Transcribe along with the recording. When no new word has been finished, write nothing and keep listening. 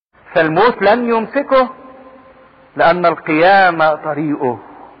فالموت لن يمسكه لأن القيامة طريقه.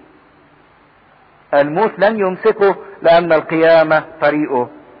 الموت لن يمسكه لأن القيامة طريقه.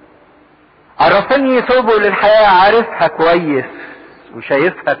 عرفني سبل الحياة، عارفها كويس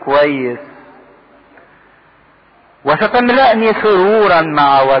وشايفها كويس، وستملأني سرورا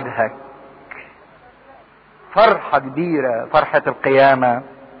مع وجهك. فرحة كبيرة، فرحة القيامة.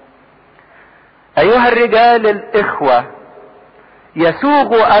 أيها الرجال الإخوة،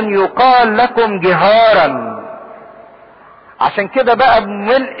 يسوغ أن يقال لكم جهارا. عشان كده بقى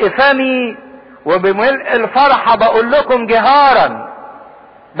بملء فمي وبملء الفرحة بقول لكم جهارا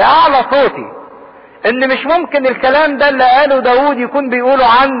بأعلى صوتي، إن مش ممكن الكلام ده اللي قاله داود يكون بيقوله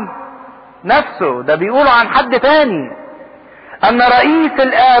عن نفسه، ده بيقوله عن حد تاني. أن رئيس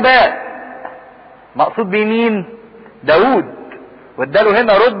الآباء، مقصود بيه مين؟ داود، واداله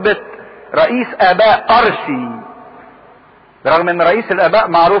هنا رتبة رئيس آباء أرشي، برغم ان رئيس الآباء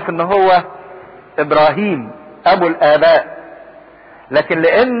معروف ان هو إبراهيم أبو الآباء، لكن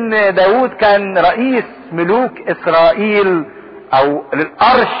لأن داود كان رئيس ملوك إسرائيل أو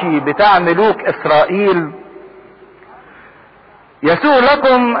الأرشي بتاع ملوك إسرائيل. يسوع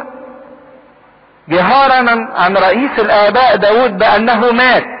لكم جهارا عن رئيس الآباء داود بأنه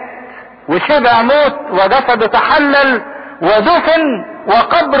مات وشبع موت وجسده تحلل ودفن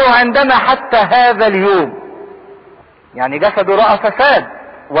وقبره عندنا حتى هذا اليوم. يعني جسده رأى فساد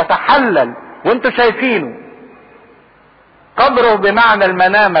وتحلل وانتوا شايفينه. قبره بمعنى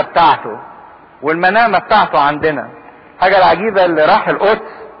المنامة بتاعته، والمنامة بتاعته عندنا. حاجة العجيبة اللي راح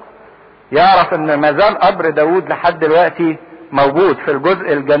القدس يعرف ان ما زال قبر داود لحد دلوقتي موجود في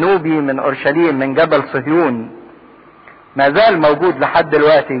الجزء الجنوبي من اورشليم من جبل صهيون، ما زال موجود لحد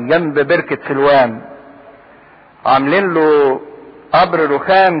دلوقتي جنب بركة سلوان. عاملين له قبر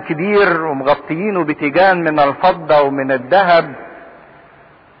رخام كبير ومغطيينه بتيجان من الفضة ومن الذهب،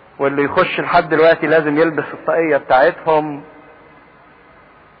 واللي يخش لحد دلوقتي لازم يلبس الطاقية بتاعتهم.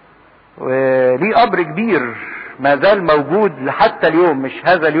 وليه قبر كبير ما زال موجود لحتى اليوم، مش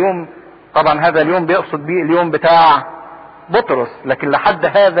هذا اليوم طبعا، هذا اليوم بيقصد بيه اليوم بتاع بطرس، لكن لحد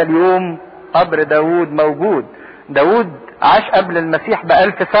هذا اليوم قبر داود موجود. داود عاش قبل المسيح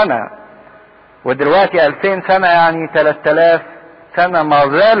ب1000 سنة، ودلوقتي 2000 سنة يعني 3000 سنة ما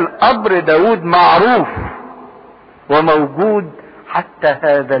زال قبر داود معروف وموجود حتى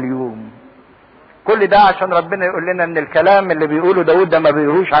هذا اليوم. كل ده عشان ربنا يقول لنا ان الكلام اللي بيقوله داود ده ما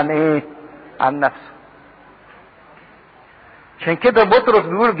بيقولوش عن ايه؟ عن نفسه. عشان كده بطرس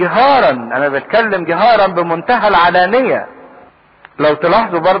بيقول جهارا، انا بتكلم جهارا بمنتهى العلانية. لو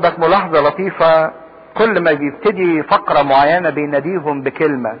تلاحظوا برضك ملاحظة لطيفة، كل ما بيبتدي فقرة معينة بيناديهم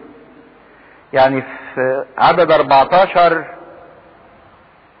بكلمة. يعني في عدد 14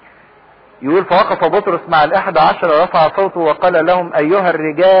 يقول فوقف بطرس مع 11 ورفع صوته وقال لهم ايها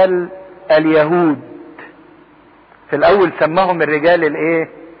الرجال اليهود. في الاول سماهم الرجال الايه؟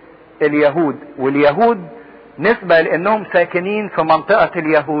 اليهود. واليهود نسبة لانهم ساكنين في منطقة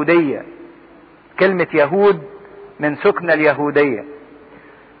اليهودية، كلمة يهود من سكن اليهودية.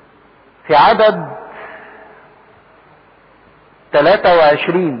 في عدد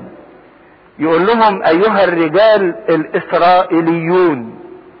 23 يقول لهم ايها الرجال الاسرائيليون،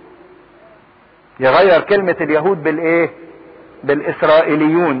 يغير كلمة اليهود بالايه؟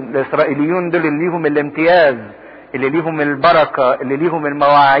 بالاسرائيليون. الاسرائيليون دول اللي ليهم الامتياز، اللي ليهم البركة، اللي ليهم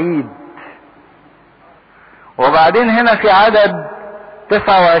المواعيد. وبعدين هنا في عدد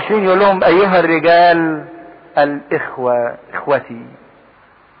 29 يقول لهم ايها الرجال الاخوة، اخوتي،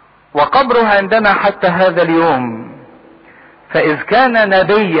 وقبره عندنا حتى هذا اليوم. فاذ كان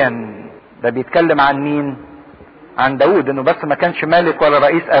نبيا، ده بيتكلم عن مين؟ عن داود، انه بس ما كانش ملك ولا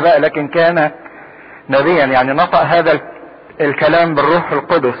رئيس اباء، لكن كان نبيا، يعني نطق هذا الكلام بالروح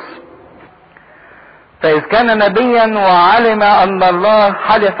القدس. فاذ كان نبيا وعلم ان الله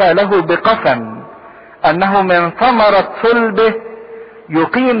حلف له بقسم انه من ثمرة صلبه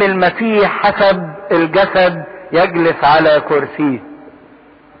يقيم المسيح حسب الجسد يجلس على كرسيه.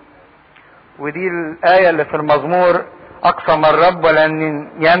 ودي الآية اللي في المزمور اقسم الرب ولن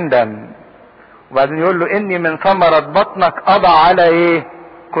يندم. وبعدين يقول له اني من ثمرة بطنك اضع على ايه؟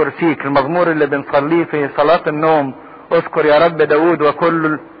 كرسيك. المزمور اللي بنصليه في صلاة النوم، اذكر يا رب داود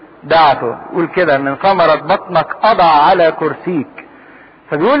وكل دعته، يقول كده من ثمرة بطنك اضع على كرسيك.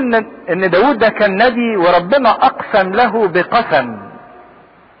 فبيقول ان داود ده كان نبي وربنا اقسم له بقسم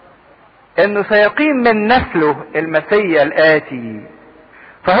انه سيقيم من نسله المسيا الاتي.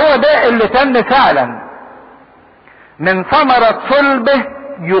 فهو ده اللي تم فعلا، من ثمرة صلبه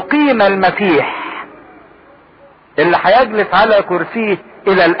يقيم المسيح اللي هيجلس على كرسيه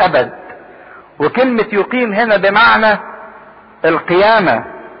الى الابد. وكلمة يقيم هنا بمعنى القيامة،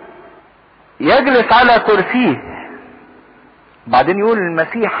 يجلس على كرسيه. بعدين يقول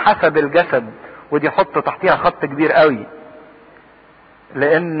المسيح حسب الجسد، ودي حط تحتيها خط كبير قوي،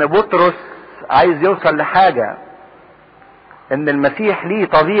 لان بطرس عايز يوصل لحاجة، ان المسيح ليه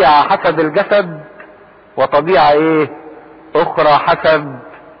طبيعة حسب الجسد وطبيعة ايه اخرى حسب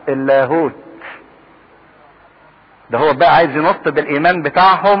اللاهوت. ده هو بقى عايز ينط بالايمان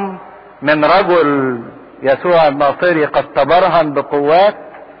بتاعهم من رجل يسوع الناصري قد تبرهن بقوات،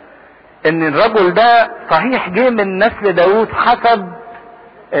 ان الرجل ده صحيح جه من نسل داوود حسب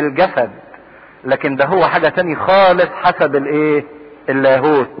الجسد، لكن ده هو حاجة تاني خالص حسب الايه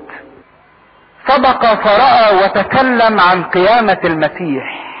اللاهوت. سبق فرأى وتكلم عن قيامة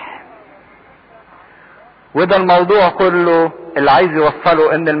المسيح. وده الموضوع كله اللي عايز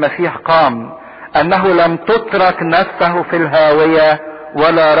يوصله، ان المسيح قام، انه لم تترك نفسه في الهاوية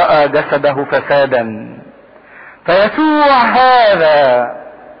ولا رأى جسده فسادا. فيسوع هذا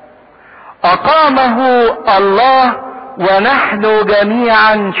اقامه الله ونحن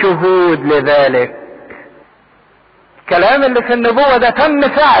جميعا شهود لذلك. الكلام اللي في النبوة ده تم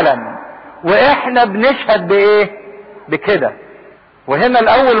فعلا، واحنا بنشهد بايه بكده. وهنا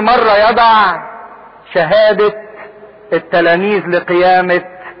الاول مرة يضع شهادة التلاميذ لقيامة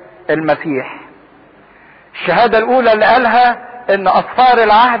المسيح. الشهادة الاولى اللي قالها ان اسفار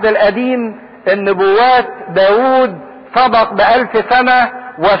العهد القديم النبوات داود سبق ب1000 سنة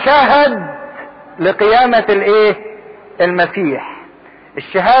وشهد لقيامة الايه المسيح.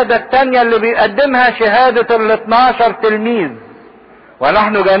 الشهادة الثانية اللي بيقدمها شهادة ال12 تلميذ،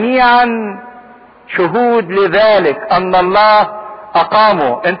 ونحن جميعا شهود لذلك ان الله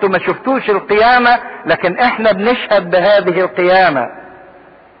اقامه. انتوا ما شفتوش القيامة، لكن احنا بنشهد بهذه القيامة.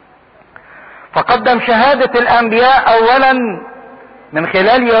 فقدم شهادة الانبياء اولا من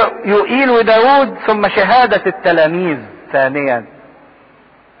خلال يوئيل وداود، ثم شهادة التلاميذ ثانيا.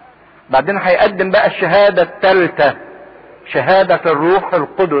 بعدين هيقدم بقى الشهادة الثالثة، شهادة الروح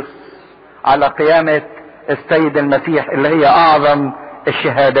القدس على قيامة السيد المسيح اللي هي اعظم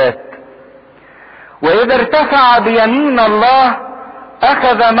الشهادات. واذا ارتفع بيمين الله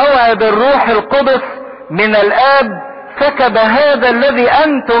اخذ موعد الروح القدس من الاب، سكب هذا الذي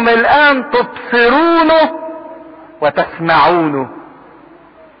انتم الان تبصرونه وتسمعونه.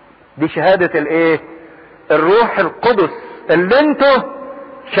 دي شهادة الايه الروح القدس اللي انتوا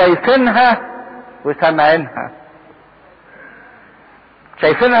شايفينها وسامعينها.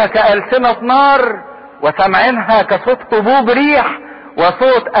 شايفينها كألسنة نار، وسامعينها كصوت هبوب ريح،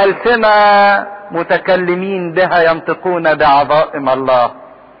 وصوت ألسنة متكلمين بها ينطقون بعظائم الله.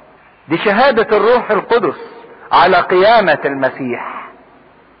 دي شهادة الروح القدس على قيامة المسيح.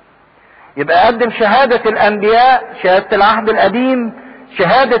 يبقى قدم شهادة الانبياء، شهادة العهد القديم،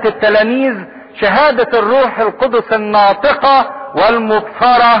 شهادة التلاميذ، شهادة الروح القدس الناطقة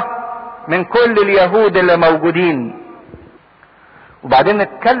والمبصرة من كل اليهود اللي موجودين. وبعدين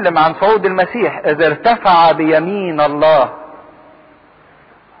نتكلم عن صعود المسيح. اذا ارتفع بيمين الله،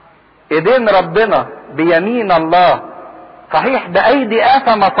 ايدين ربنا بيمين الله. صحيح بايدي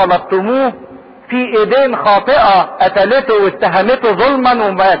اثم طلبتموه، في ايدين خاطئة قتلته واتهمته ظلما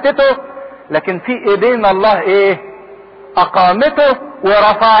وماتته، لكن في ايدين الله ايه اقامته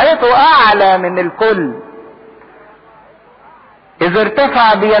ورفعته اعلى من الكل. اذا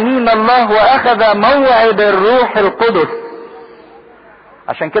ارتفع بيمين الله واخذ موعد الروح القدس.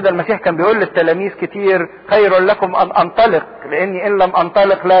 عشان كده المسيح كان بيقول للتلاميذ كتير: خير لكم ان انطلق، لاني ان لم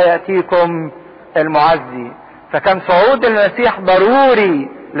انطلق لا يأتيكم المعزي. فكان صعود المسيح ضروري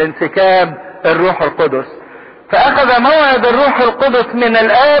لانسكاب الروح القدس. فاخذ موعد الروح القدس من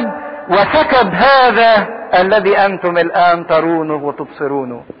الاب وسكب هذا الذي انتم الان ترونه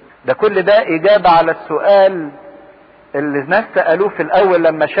وتبصرونه. ده كل ده اجابة على السؤال اللي الناس سألوه في الاول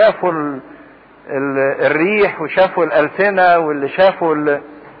لما شافوا الريح وشافوا الألسنة، واللي شافوا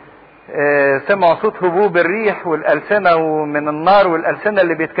سمعوا صوت هبوب الريح والألسنة ومن النار والألسنة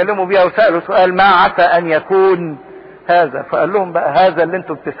اللي بيتكلموا بيها، وسألوا سؤال: ما عسى أن يكون هذا؟ فقال لهم بقى: هذا اللي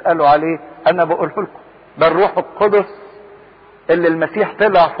انتم بتسألوا عليه أنا بقوله لكم، ده الروح القدس اللي المسيح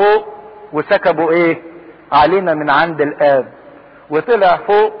طلع فوق وسكبوا ايه علينا من عند الآب، وطلع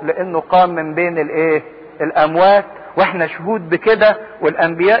فوق لأنه قام من بين الايه الأموات، واحنا شهود بكده،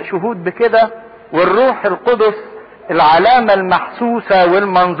 والأنبياء شهود بكده، والروح القدس العلامة المحسوسة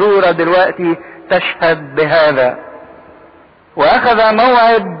والمنظورة دلوقتي تشهد بهذا. واخذ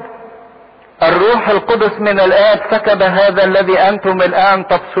موعد الروح القدس من الآب، سكب هذا الذي انتم الان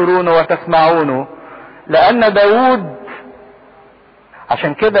تبصرونه وتسمعونه. لان داود،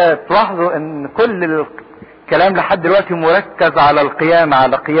 عشان كده تلاحظوا ان كل الكلام لحد دلوقتي مركز على القيامة،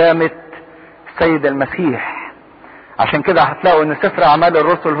 على قيامة السيد المسيح، عشان كده هتلاقوا ان سفر اعمال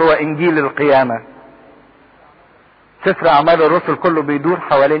الرسل هو انجيل القيامة. سفر اعمال الرسل كله بيدور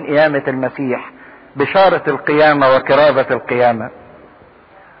حوالين قيامة المسيح، بشارة القيامة وكرازة القيامة.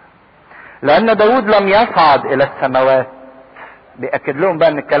 لان داود لم يصعد الى السماوات، بيأكد لهم بقى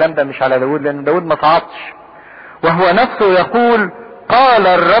ان الكلام ده مش على داود، لان داود ما صعدش، وهو نفسه يقول قال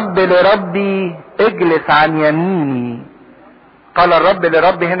الرب لربي اجلس عن يميني. قال الرب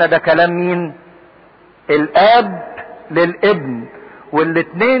لربي هنا ده كلام مين؟ الاب للابن،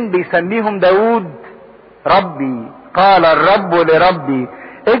 والاتنين بيسميهم داود ربي. قال الرب لربي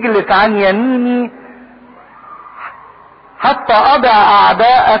اجلس عن يميني حتى اضع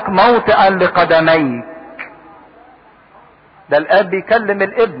اعداءك موطئا لقدميك. ده الاب بيكلم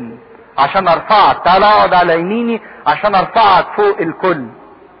الابن عشان ارفعك، تعال اقعد على يميني عشان ارفعك فوق الكل.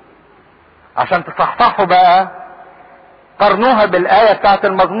 عشان تصحصحوا بقى قارنوها بالايه بتاعت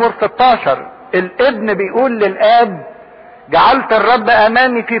المزمور 16. الابن بيقول للاب جعلت الرب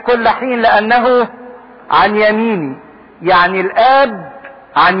امامي في كل حين لانه عن يميني، يعني الاب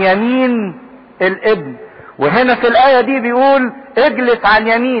عن يمين الابن. وهنا في الايه دي بيقول اجلس عن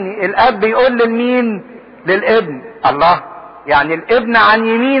يميني، الاب بيقول للمين؟ للابن. الله، يعني الابن عن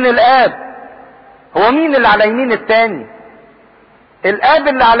يمين الاب. هو مين اللي على يمين التاني؟ الاب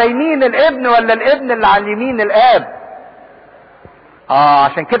اللي على يمين الابن ولا الابن اللي على يمين الاب؟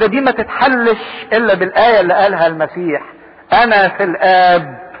 عشان كده دي ما تتحلش الا بالايه اللي قالها المسيح، انا في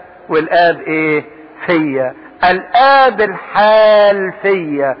الاب والاب ايه؟ فيا. الاب الحال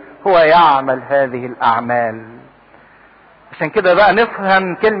فيا هو يعمل هذه الاعمال. عشان كده بقى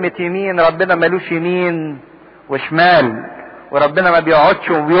نفهم كلمة يمين، ربنا ملوش يمين وشمال، وربنا ما بيقعدش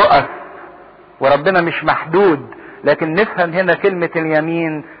وبيقف، وربنا مش محدود. لكن نفهم هنا كلمة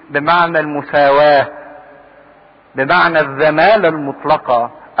اليمين بمعنى المساواة، بمعنى الزمالة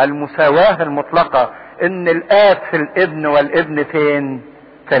المطلقة، المساواة المطلقة، ان الاب في الابن والابن فين؟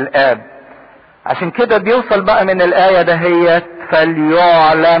 في الاب. عشان كده بيوصل بقى من الآية دهيت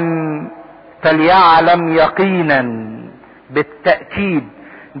فليعلم يقينا بالتأكيد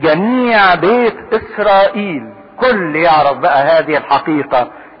جميع بيت اسرائيل، كل يعرف بقى هذه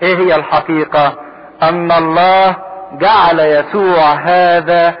الحقيقة. ايه هي الحقيقة؟ ان الله جعل يسوع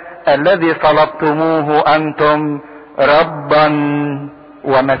هذا الذي طلبتموه انتم ربا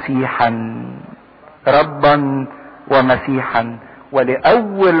ومسيحا. ربا ومسيحا.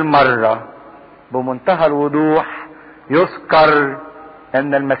 ولأول مرة بمنتهى الوضوح يذكر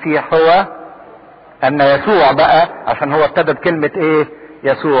ان المسيح هو، ان يسوع بقى، عشان هو ابتدى بكلمة ايه؟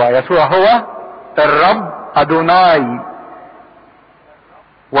 يسوع. يسوع هو الرب ادوناي،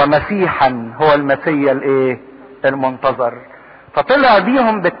 ومسيحا هو المسيا الايه؟ المنتظر. فطلع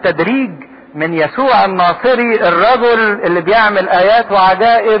بيهم بالتدريج من يسوع الناصري الرجل اللي بيعمل ايات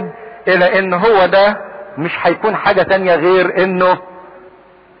وعجائب، الى ان هو ده مش هيكون حاجة تانية غير انه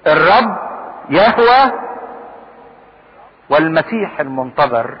الرب يهوه والمسيح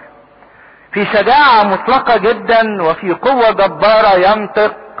المنتظر. في شجاعة مطلقة جدا وفي قوة جبارة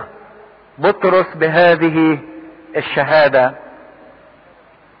ينطق بطرس بهذه الشهادة.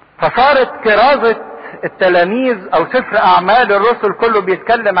 فصارت كرازة التلاميذ او سفر اعمال الرسل كله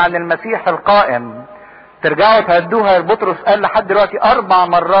بيتكلم عن المسيح القائم. ترجعوا تهدوها، بطرس قال لحد دلوقتي 4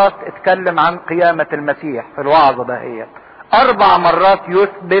 مرات اتكلم عن قيامة المسيح في الوعظة دهيت. 4 مرات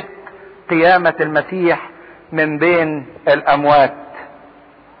يثبت قيامة المسيح من بين الاموات.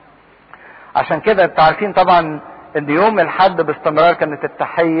 عشان كده انتوا عارفين طبعا ان يوم الحد باستمرار كانت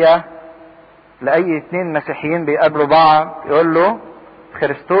التحية لاي 2 مسيحيين بيقابلوا بعض، يقول له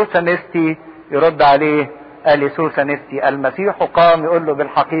خريستوس انستي، يرد عليه اليسوس انستي، المسيح قام، يقول له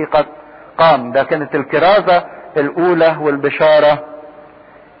بالحقيقة قام. ده كانت الكرازة الاولى والبشارة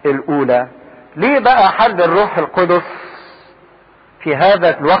الاولى. ليه بقى حل الروح القدس في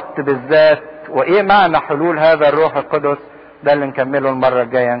هذا الوقت بالذات؟ وايه معنى حلول هذا الروح القدس؟ ده اللي نكمله المرة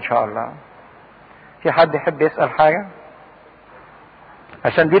الجاية ان شاء الله. في حد يحب يسأل حاجة؟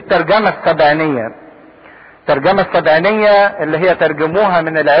 عشان دي الترجمة السبعينية. الترجمة السبعينية اللي هي ترجموها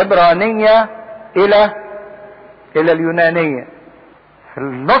من العبرانية الى اليونانية.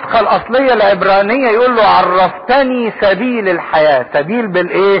 النسخة الاصلية العبرانية يقول له عرفتني سبيل الحياة. سبيل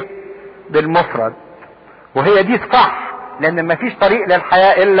بالايه؟ بالمفرد. وهي دي صح، لان مفيش طريق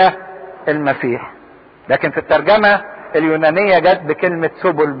للحياة الا المسيح. لكن في الترجمة اليونانية جت بكلمة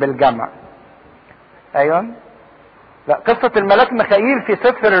سبل بالجمع. ايوه. لا، قصة الملاك ميخائيل في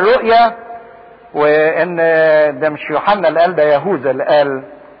سفر الرؤيا، وان ده مش يوحنا اللي قال، ده يهوذا اللي قال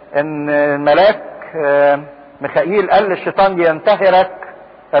ان الملاك ميخائيل قال للشيطان ينتهرك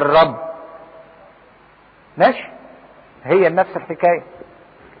الرب. ماشي، هي نفس الحكاية.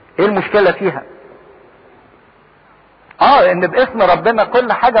 ايه المشكلة فيها؟ ان باسم ربنا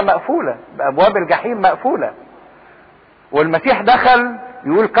كل حاجة مقفولة، بابواب الجحيم مقفولة. والمسيح دخل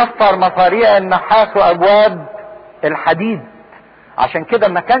يقول كفر مصاريع النحاس وابواب الحديد. عشان كده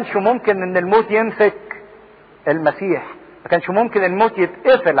ما كانش ممكن ان الموت يمسك المسيح، ما كانش ممكن الموت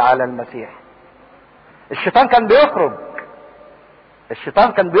يتقفل على المسيح. الشيطان كان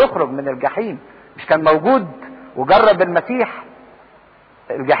بيخرج من الجحيم، مش كان موجود وجرب المسيح.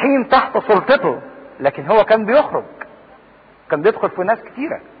 الجحيم تحت سلطته، لكن هو كان بيخرج، كان بيدخل في ناس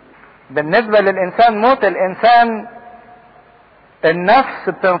كتيرة. بالنسبة للإنسان، موت الإنسان النفس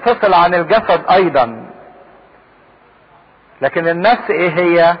بتنفصل عن الجسد أيضا، لكن النفس ايه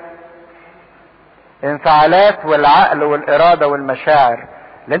هي؟ انفعالات والعقل والإرادة والمشاعر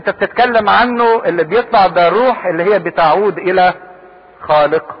اللي انت بتتكلم عنه، اللي بيطلع ده الروح اللي هي بتعود إلى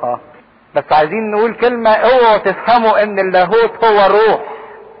خالقها. بس عايزين نقول كلمة، اوعوا تفهموا ان اللاهوت هو روح.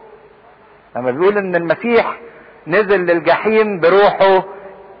 لما بيقول ان المسيح نزل للجحيم بروحه،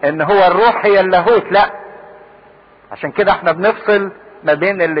 ان هو الروح هي اللاهوت، لا. عشان كده احنا بنفصل ما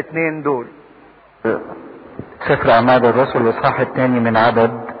بين الاتنين دول. سفر اعمال الرسل الاصحاح الثاني من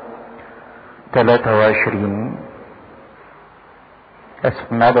عدد 23،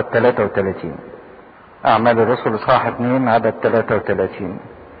 من عدد 33. اعمال الرسل الاصحاح 2 عدد 33.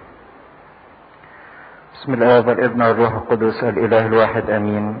 بسم الله والابن والروح القدس الاله الواحد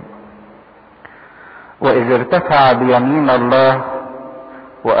امين. واذ ارتفع بيمين الله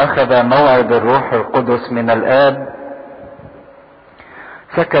واخذ موعد الروح القدس من الاب،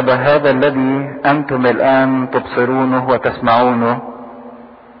 سكب هذا الذي انتم الان تبصرونه وتسمعونه.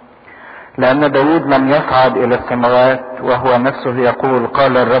 لان داود لم يصعد الى السماوات وهو نفسه يقول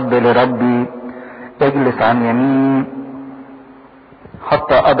قال الرب لربي اجلس عن يميني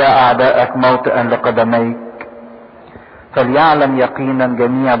حتى اضع اعداءك موطئا لقدميك. فليعلم يقينا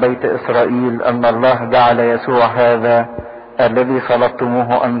جميع بيت اسرائيل ان الله جعل يسوع هذا الذي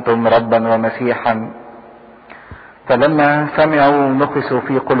صلبتموه انتم ربا ومسيحا. فلما سمعوا نخسوا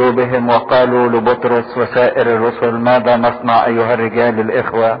في قلوبهم وقالوا لبطرس وسائر الرسل ماذا نصنع ايها الرجال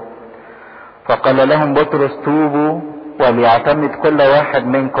الاخوة؟ فقال لهم بطرس توبوا وليعتمد كل واحد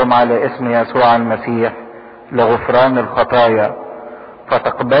منكم على اسم يسوع المسيح لغفران الخطايا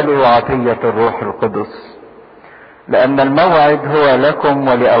فتقبلوا عطية الروح القدس. لأن الموعد هو لكم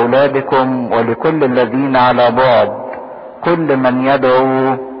ولأولادكم ولكل الذين على بعد، كل من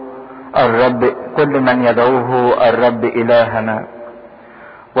يدعوه الرب إلهنا.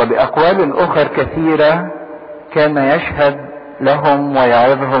 وبأقوال أخر كثيرة كان يشهد لهم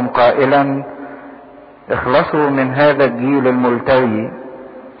ويعظهم قائلا اخلصوا من هذا الجيل الملتوي.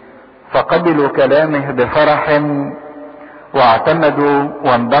 فقبلوا كلامه بفرح واعتمدوا،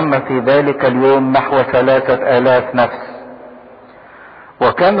 وانضم في ذلك اليوم نحو 3000 نفس.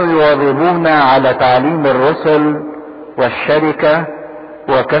 وكانوا يواظبون على تعليم الرسل والشركة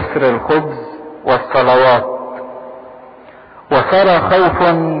وكسر الخبز والصلوات. وصار خوف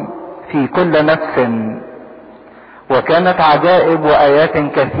في كل نفس، وكانت عجائب وآيات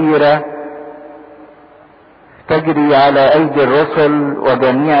كثيرة تجري على أيدي الرسل،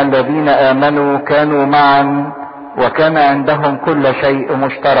 وجميع الذين آمنوا كانوا معا وكان عندهم كل شيء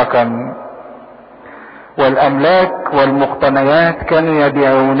مشتركا. والأملاك والمقتنيات كانوا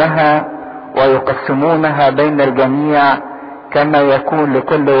يبيعونها ويقسمونها بين الجميع كما يكون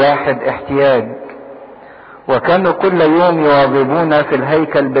لكل واحد احتياج. وكانوا كل يوم يواظبون في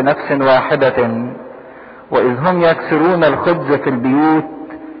الهيكل بنفس واحدة، وإذ هم يكسرون الخبز في البيوت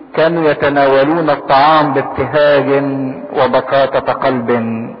كانوا يتناولون الطعام بابتهاج وبساطة قلب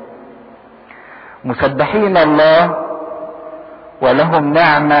مسبحين الله، ولهم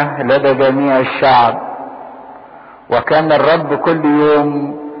نعمة لدى جميع الشعب. وكان الرب كل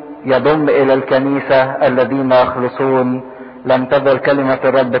يوم يضم إلى الكنيسة الذين يخلصون. لم تزل كلمة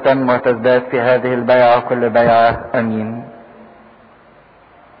الرب تنمو وتزداد في هذه البيعة وكل بيعة. أمين.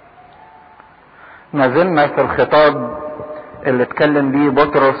 ما زلنا في الخطاب اللي اتكلم بيه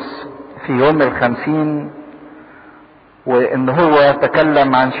بطرس في يوم 50، وان هو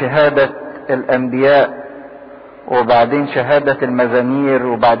تكلم عن شهادة الانبياء، وبعدين شهادة المزامير،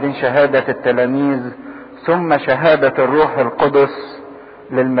 وبعدين شهادة التلاميذ، ثم شهادة الروح القدس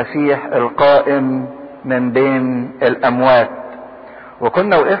للمسيح القائم من بين الاموات.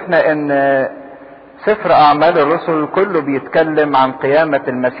 وكنا وقفنا ان سفر اعمال الرسل كله بيتكلم عن قيامة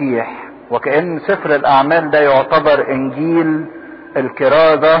المسيح، وكأن سفر الاعمال ده يعتبر انجيل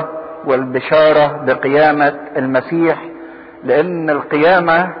الكرازة والبشارة بقيامة المسيح، لان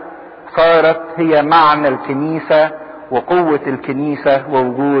القيامة صارت هي معنى الكنيسة وقوة الكنيسة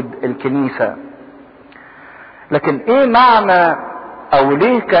ووجود الكنيسة. لكن ايه معنى او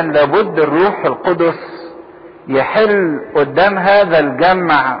ليه كان لابد الروح القدس يحل قدام هذا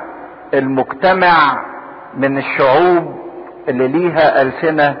الجمع المجتمع من الشعوب اللي ليها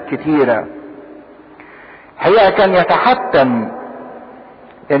ألسنة كتيرة. حقيقة كان يتحتم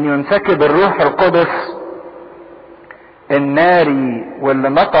ان ينسكب الروح القدس الناري واللي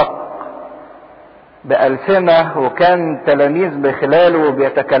نطق بألسنة وكان تلاميذ بخلاله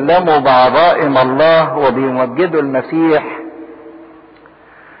بيتكلموا بعظائم الله وبيمجدوا المسيح،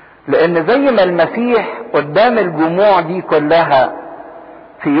 لان زي ما المسيح قدام الجموع دي كلها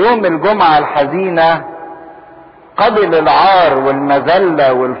في يوم الجمعة الحزينة قبل العار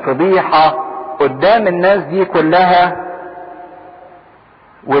والمذلة والفضيحة قدام الناس دي كلها،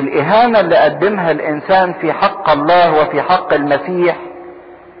 والإهانة اللي قدمها الإنسان في حق الله وفي حق المسيح،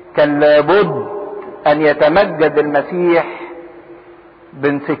 كان لابد أن يتمجد المسيح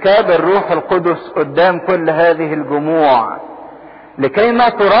بانسكاب الروح القدس قدام كل هذه الجموع لكي ما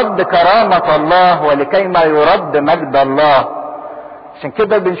ترد كرامة الله ولكي ما يرد مجد الله. عشان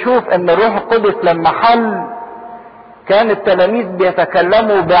كده بنشوف ان الروح القدس لما حل كان التلاميذ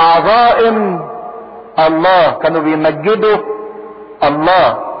بيتكلموا بعظائم الله، كانوا بيمجدوا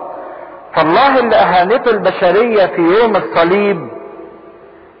الله. فالله اللي اهانته البشرية في يوم الصليب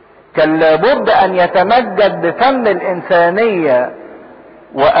كان لابد ان يتمجد بفم الانسانية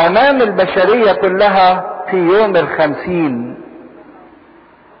وامام البشرية كلها في يوم الخمسين،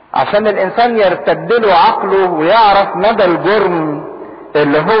 عشان الانسان يرتد له عقله ويعرف مدى الجرم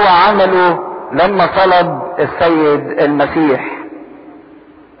اللي هو عمله لما صلب السيد المسيح.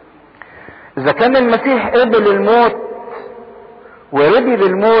 اذا كان المسيح قبل الموت ورضي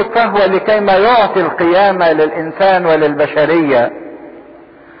بالموت فهو لكي ما يعطي القيامة للإنسان وللبشرية،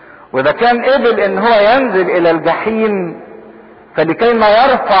 وإذا كان قبل إن هو ينزل إلى الجحيم فلكي ما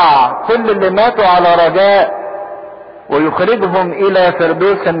يرفع كل اللي ماتوا على رجاء ويخرجهم إلى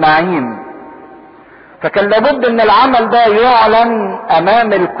فردوس النعيم. فكان لابد إن العمل ده يعلن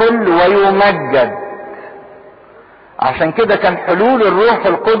أمام الكل ويمجد. عشان كده كان حلول الروح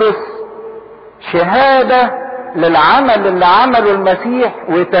القدس شهادة للعمل اللي عمله المسيح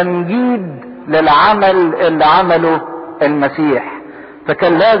وتمجيد للعمل اللي عمله المسيح.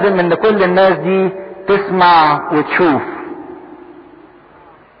 فكان لازم ان كل الناس دي تسمع وتشوف.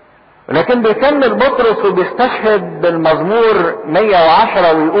 لكن بيكمل بطرس وبيستشهد بالمزمور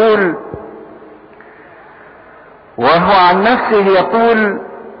 110 ويقول: وهو عن نفسه يقول: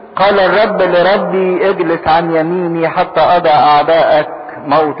 قال الرب لربي اجلس عن يميني حتى اضع اعدائك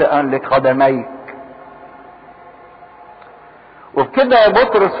موطئا لقدميك. وبكده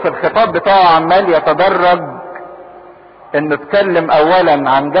بطرس في الخطاب بتاعه عمال يتدرج انه اتكلم اولا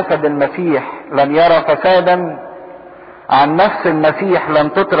عن جسد المسيح لن يرى فسادا، عن نفس المسيح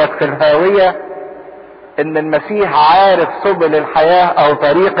لن تترك في الهاوية، ان المسيح عارف سبل الحياة او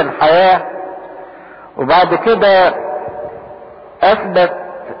طريق الحياة. وبعد كده اثبت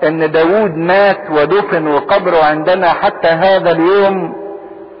ان داود مات ودفن وقبره عندنا حتى هذا اليوم،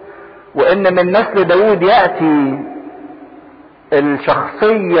 وان من نسل داود يأتي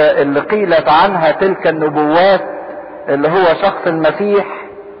الشخصية اللي قيلت عنها تلك النبوات اللي هو شخص المسيح.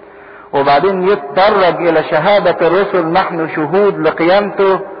 وبعدين يتدرج الى شهادة الرسل نحن شهود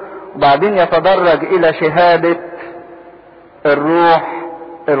لقيامته، وبعدين يتدرج الى شهادة الروح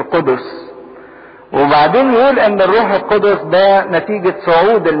القدس. وبعدين يقول ان الروح القدس ده نتيجة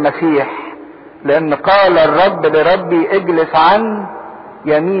صعود المسيح، لان قال الرب لربي اجلس عن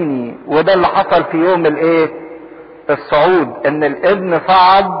يميني. وده اللي حصل في يوم الصعود، ان الابن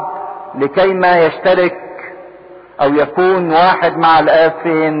صعد لكي ما يشترك او يكون واحد مع الاب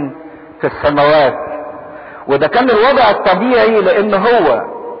فين؟ في السماوات. وده كان الوضع الطبيعي، لان هو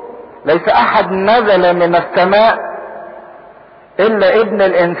ليس احد نزل من السماء الا ابن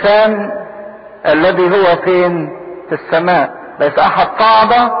الانسان الذي هو فين؟ في السماء. ليس احد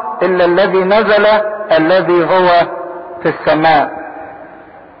صعد الا الذي نزل الذي هو في السماء.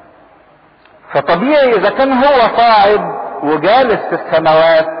 فطبيعي اذا كان هو صاعد وجالس في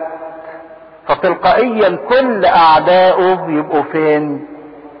السماوات فتلقائيا كل اعدائه يبقوا فين؟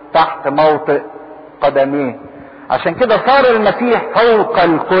 تحت موطئ قدميه. عشان كده صار المسيح فوق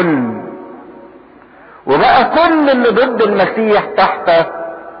الكل، وبقى كل اللي ضد المسيح تحت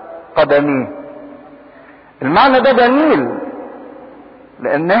قدميه. المعنى ده جميل،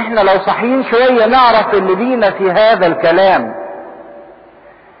 لان احنا لو صحيين شوية نعرف اللي لينا في هذا الكلام.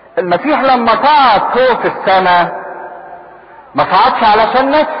 المسيح لما صعد فوق في السماء ما صعدش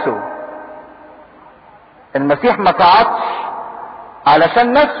علشان نفسه. المسيح ما صعدش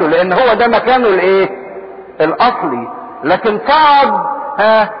علشان نفسه لان هو ده مكانه الاصلي، لكن صعد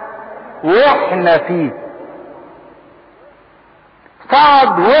واحنا فيه.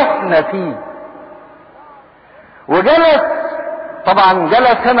 صعد واحنا فيه. وجلس. طبعا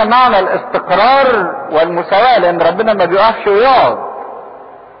جلس هنا معنى الاستقرار والمساواة، لان ربنا ما بيقفش ويقعد،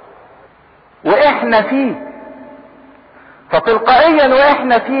 واحنا فيه، فتلقائيا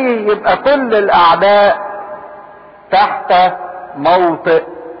واحنا فيه يبقى كل الاعداء تحت موطئ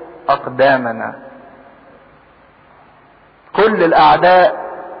اقدامنا. كل الاعداء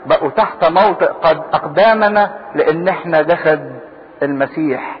بقوا تحت موطئ اقدامنا لان احنا جسد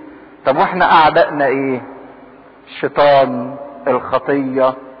المسيح. طب واحنا اعدائنا ايه؟ الشيطان،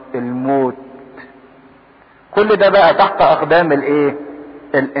 الخطية، الموت، كل ده بقى تحت اقدام الايه؟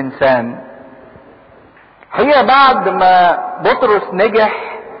 الانسان. هي بعد ما بطرس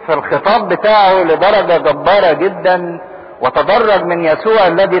نجح في الخطاب بتاعه لدرجة جبارة جدا، وتدرج من يسوع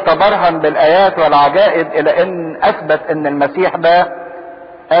الذي تبرهن بالايات والعجائب الى ان اثبت ان المسيح ده،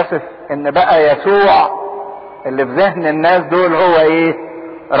 ان بقى يسوع اللي في ذهن الناس دول هو ايه؟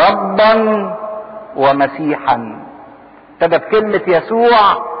 ربا ومسيحا. ابتدى بكلمة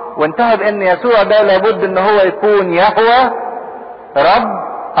يسوع وانتهى بان يسوع ده لابد ان هو يكون يهوه رب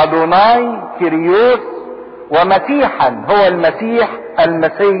ادوناي كيريوس، ومسيحا هو المسيح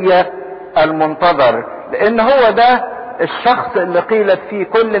المسيا المنتظر، لان هو ده الشخص اللي قيلت فيه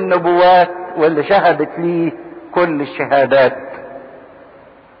كل النبوات واللي شهدت ليه كل الشهادات.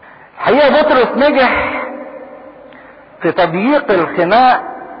 الحقيقة بطرس نجح في تضييق الخناق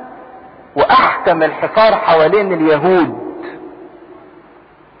واحكم الحصار حوالين اليهود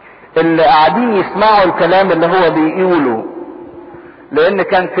اللي قاعدين يسمعوا الكلام اللي هو بيقوله، لان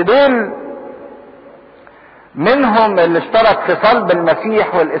كان في دول منهم اللي اشترك في صلب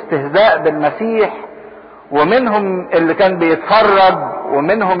المسيح والاستهزاء بالمسيح، ومنهم اللي كان بيتفرج،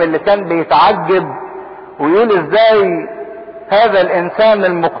 ومنهم اللي كان بيتعجب ويقول ازاي هذا الانسان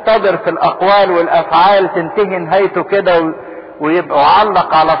المقتدر في الاقوال والافعال تنتهي نهايته كده ويبقى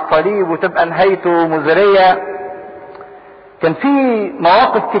علق على الصليب وتبقى نهايته مزرية. كان في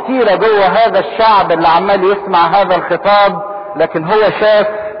مواقف كتيرة جوه هذا الشعب اللي عمال يسمع هذا الخطاب، لكن هو شاف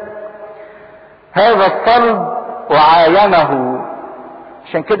هذا الصلب وعاينه.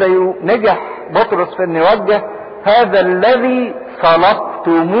 عشان كده نجح بطرس في ان يوجه هذا الذي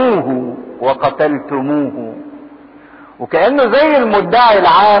صلبتموه وقتلتموه، وكأنه زي المدعي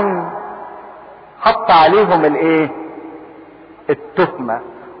العام حط عليهم الايه؟ التهمة،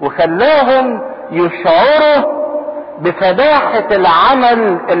 وخلاهم يشعروا بفداحة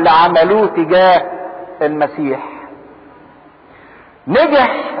العمل اللي عملوه تجاه المسيح.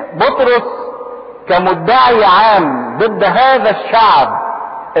 نجح بطرس كمدعي عام ضد هذا الشعب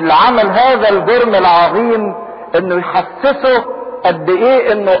اللي عمل هذا الجرم العظيم، انه يحسسه قد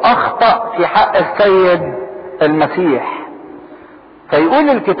ايه انه اخطأ في حق السيد المسيح. فيقول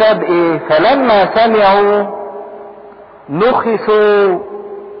الكتاب ايه؟ فلما سمعوا نخسوا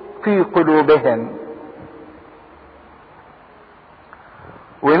في قلوبهم.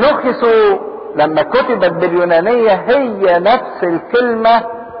 ونخسوا لما كتبت باليونانية هي نفس الكلمة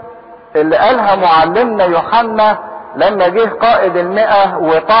اللي قالها معلمنا يوحنا لما جه قائد 100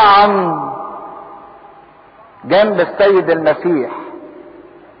 وطعن جنب السيد المسيح،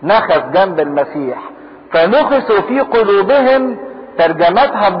 نخس جنب المسيح. فنخسوا في قلوبهم،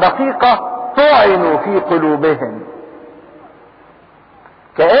 ترجمتها الدقيقة طعنوا في قلوبهم.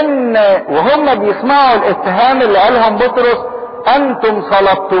 كأن وهم بيسمعوا الاتهام اللي قالهم بطرس انتم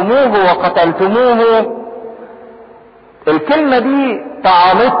صلبتموه وقتلتموه، الكلمة دي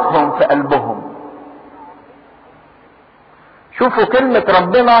طعنتهم في قلبهم. شوفوا كلمة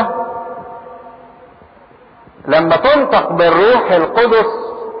ربنا لما تنطق بالروح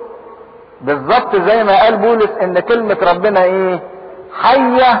القدس بالظبط زي ما قال بولس ان كلمة ربنا ايه؟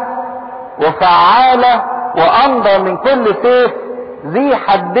 حية وفعالة وامضى من كل سيف ذي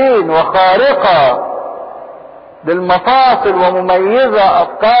حدين وخارقة بالمفاصل ومميزة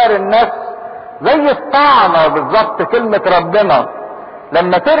افكار النفس. زي الطعنة بالظبط كلمة ربنا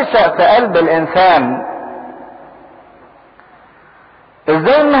لما ترشق في قلب الانسان.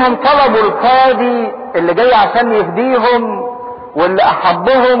 ازاي انهم طلبوا القاضي اللي جاي عشان يفديهم واللي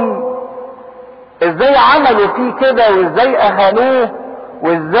احبهم، ازاي عملوا فيه كده، وازاي اهانوه،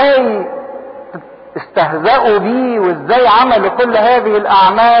 وازاي استهزأوا بيه، وازاي عملوا كل هذه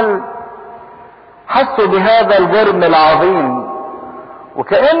الاعمال. حسوا بهذا الجرم العظيم،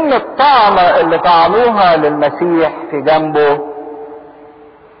 وكأن الطعنة اللي طعنوها للمسيح في جنبه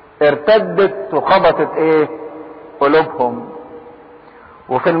ارتدت وخبطت ايه؟ قلوبهم.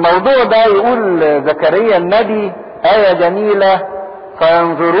 وفي الموضوع ده يقول زكريا النبي آية جميلة: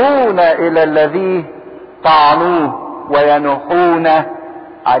 فينظرون إلى الذي طعنوه وينوحون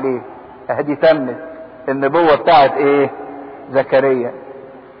عليه. اهدي تمت النبوة بتاعت ايه؟ زكريا.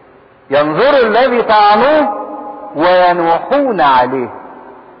 ينظروا الذي طعنوه وينوحون عليه.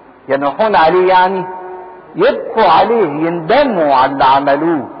 ينوحون عليه يعني يبكوا عليه، يندموا على اللي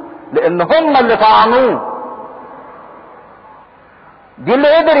عملوه، لان هم اللي طعنوه. دي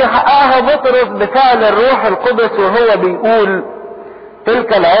اللي قدر يحققها بطرس بفعل الروح القدس وهو بيقول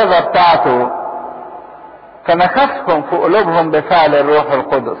تلك العظة بتاعته، فنخسهم في قلوبهم بفعل الروح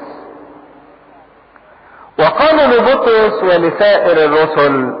القدس. وقالوا لبطرس ولسائر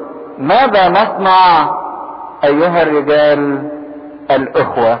الرسل: ماذا نصنع ايها الرجال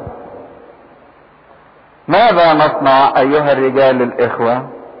الاخوة؟ ماذا نصنع ايها الرجال الاخوة؟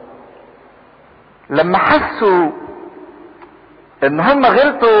 لما حسوا ان هم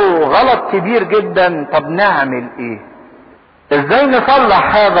غلطوا غلط كبير جدا، طب نعمل ايه؟ ازاي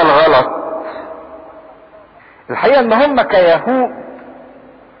نصلح هذا الغلط؟ الحقيقة ان هم كيهود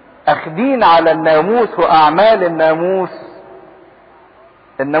اخدين على الناموس واعمال الناموس.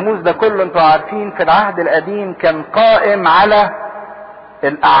 الناموس ده كله انتوا عارفين في العهد القديم كان قائم على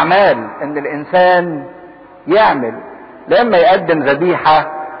الاعمال، ان الانسان يعمل، لا اما يقدم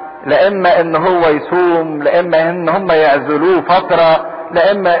ذبيحة، لا اما ان هو يصوم، لا اما ان هم يعزلوه فترة،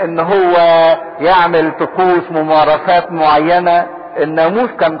 لا اما ان هو يعمل طقوس ممارسات معينة. الناموس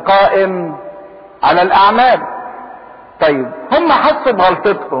كان قائم على الاعمال. طيب هم حسوا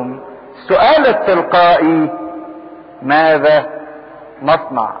بغلطتهم، السؤال التلقائي: ماذا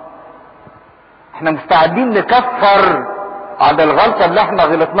نصنع؟ احنا مستعدين نكفر على الغلطة اللي احنا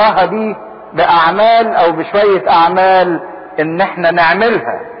غلطناها دي باعمال او بشوية اعمال ان احنا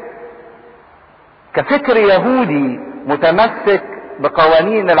نعملها. كفكر يهودي متمسك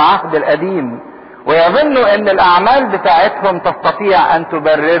بقوانين العهد القديم، ويظنوا ان الاعمال بتاعتهم تستطيع ان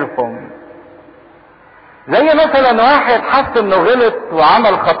تبررهم. زي مثلا واحد حس انه غلط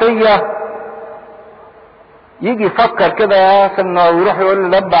وعمل خطية، يجي يفكر كده يا انه يروح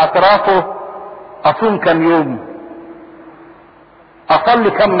يقول لب اعترافه: اصوم كم يوم،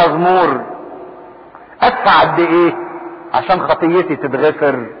 اصلي كم مزمور، ادفع قد ايه عشان خطيتي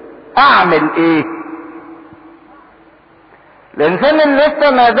تتغفر، اعمل ايه؟ الانسان اللي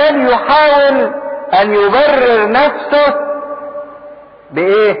لسه ما زال يحاول ان يبرر نفسه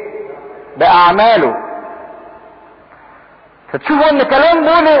بايه؟ باعماله. فتشوفوا ان كلام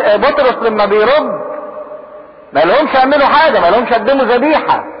بطرس لما بيرد ما لهمش اعملوا حاجه، ما لهمش قدموا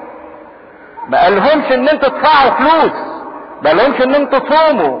ذبيحه، ما قالهمش ان انتوا تدفعوا فلوس، ما لهمش ان انتوا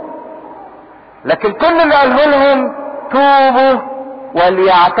تصوموا، لكن كل اللي قاله لهم: توبوا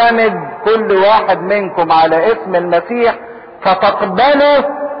وليعتمد كل واحد منكم على اسم المسيح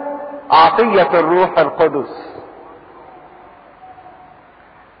فتقبلوا عطية الروح القدس.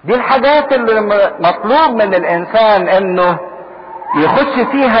 دي الحاجات اللي مطلوب من الانسان انه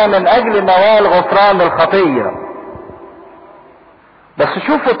يخش فيها من اجل نوال غفران الخطية. بس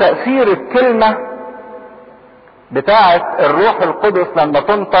شوفوا تأثير الكلمة بتاعة الروح القدس لما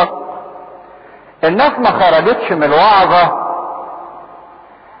تنطق. الناس ما خرجتش من الوعظة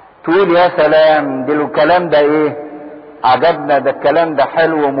تقول يا سلام دي الكلام ده ايه عجبنا، ده الكلام ده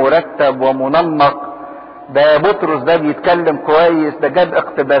حلو ومرتب ومنمق، ده بطرس ده بيتكلم كويس، ده جاب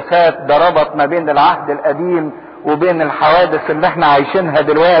اقتباسات، ده ربط ما بين العهد القديم وبين الحوادث اللي احنا عايشينها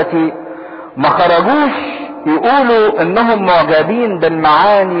دلوقتي. ما خرجوش يقولوا انهم معجبين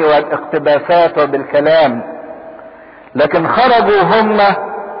بالمعاني والاقتباسات وبالكلام، لكن خرجوا هم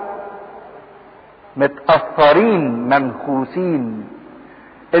متأثرين منخوسين.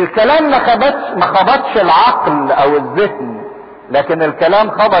 الكلام ما خبطش العقل او الذهن، لكن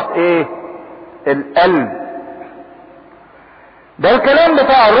الكلام خبط ايه؟ القلب. ده الكلام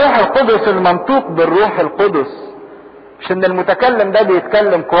بتاع الروح القدس المنطوق بالروح القدس، مش ان المتكلم ده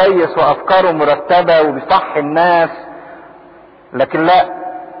بيتكلم كويس وافكاره مرتبة وبيصحي الناس، لكن لا،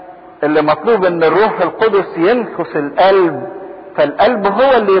 اللي مطلوب ان الروح القدس ينخس القلب، فالقلب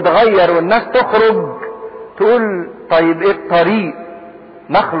هو اللي يتغير والناس تخرج تقول طيب ايه الطريق،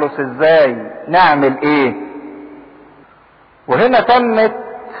 نخلص ازاي، نعمل ايه. وهنا تمت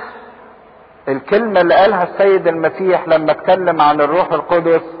الكلمة اللي قالها السيد المسيح لما اتكلم عن الروح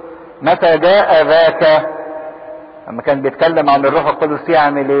القدس: متى جاء ذاك. لما كان بيتكلم عن الروح القدس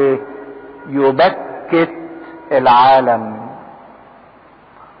يعمل ايه؟ يبكت العالم.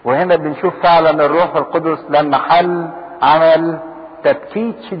 وهنا بنشوف فعلا الروح القدس لما حل عمل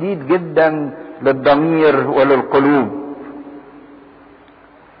تبكيت شديد جدا للضمير وللقلوب.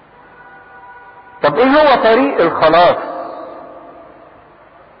 طب ايه هو طريق الخلاص؟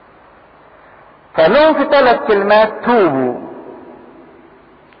 فلهم في 3 كلمات: توبوا.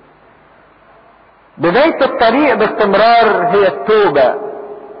 بداية الطريق باستمرار هي التوبة.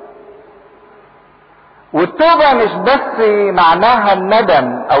 والتوبة مش بس معناها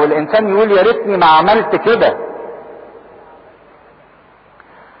الندم او الانسان يقول يا ريتني ما عملت كده،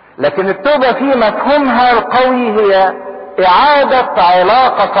 لكن التوبة في مفهومها القوي هي اعادة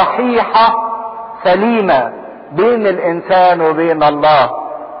علاقة صحيحة سليمة بين الانسان وبين الله،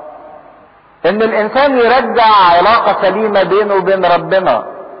 ان الانسان يرجع علاقة سليمة بينه وبين ربنا.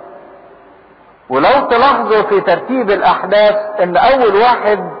 ولو تلاحظوا في ترتيب الاحداث ان اول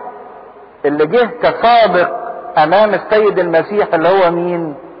واحد اللي جه كسابق امام السيد المسيح اللي هو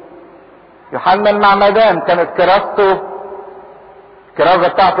مين؟ يوحنا المعمدان. كانت الكرازة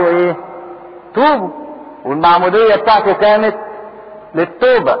بتاعته ايه؟ توبوا. والمعمودية بتاعته كانت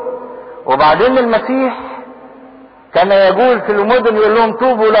للتوبة. وبعدين المسيح كان يقول في المدن يقول لهم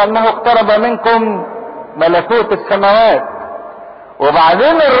توبوا لانه اقترب منكم ملكوت السماوات.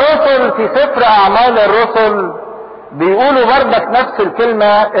 وبعدين الرسل في سفر اعمال الرسل بيقولوا بردك نفس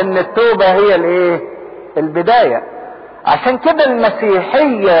الكلمة ان التوبة هي الايه؟ البداية. عشان كده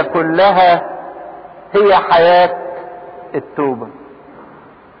المسيحية كلها هي حياة التوبة.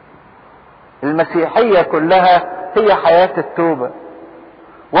 المسيحية كلها هي حياة التوبة.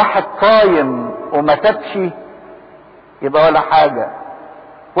 واحد صايم وما تبش يبقى ولا حاجة.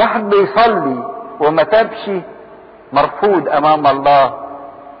 واحد بيصلي وما تبش مرفوض امام الله.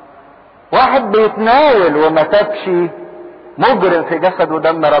 واحد بيتناول وما تبش مجرم في جسد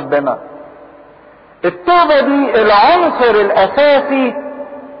ودم ربنا. التوبة دي العنصر الاساسي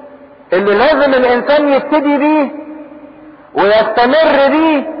اللي لازم الانسان يبتدي بيه ويستمر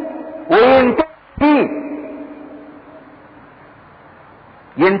بيه وينتهي فيه.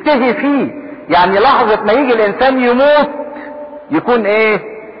 ينتهي فيه يعني لحظة ما يجي الانسان يموت يكون ايه؟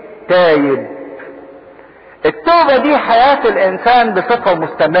 تايب. التوبة دي حياة الانسان بصفة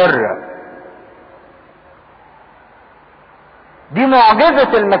مستمرة. دي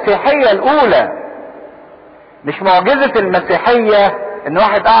معجزة المسيحية الاولى. مش معجزة المسيحية ان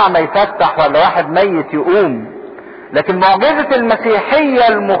واحد اعمى يفتح ولا واحد ميت يقوم، لكن معجزة المسيحية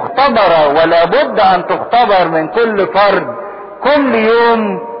المختبرة ولا بد ان تختبر من كل فرد كل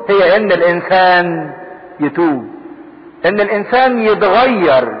يوم هي ان الانسان يتوب، ان الانسان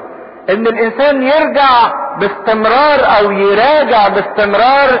يتغير، ان الانسان يرجع باستمرار او يراجع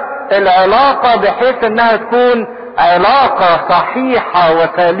باستمرار العلاقة بحيث انها تكون علاقة صحيحة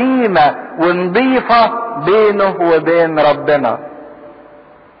وسليمة ونظيفة بينه وبين ربنا.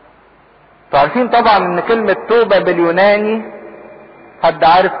 تعرفين طبعا ان كلمة توبة باليوناني حد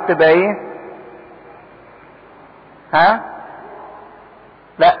عارف تبقى ايه؟ ها؟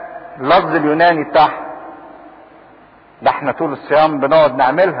 لا، اللفظ اليوناني بتاعها ده احنا طول الصيام بنقعد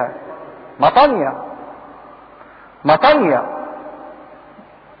نعملها مطانية.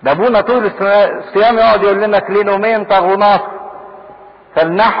 ده ابونا طول الصيام يقعد يقول لنا كلينومين طغوناط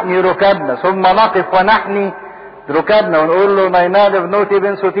فلنحني ركبنا ثم نقف ونحني ركبنا ونقول له نينال بنوتي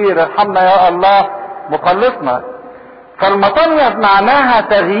بن ستير ارحمنا يا الله مخلصنا. فالمطانية معناها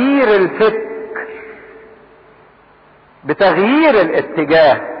تغيير الفكر بتغيير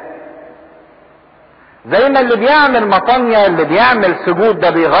الاتجاه. زي ما اللي بيعمل مطانية اللي بيعمل سجود ده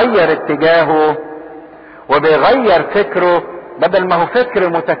بيغير اتجاهه وبيغير فكره. بدل ما هو فكر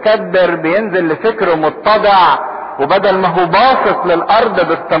متكبر بينزل لفكر متضع، وبدل ما هو باصص للارض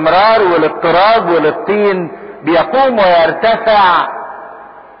باستمرار وللتراب وللطين بيقوم ويرتفع.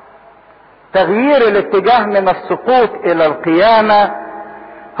 تغيير الاتجاه من السقوط الى القيامة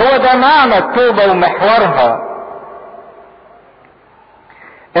هو ده معنى التوبة ومحورها.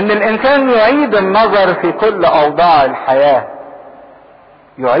 ان الانسان يعيد النظر في كل اوضاع الحياة،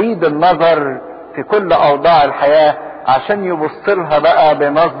 يعيد النظر في كل اوضاع الحياة عشان يبص لها بقى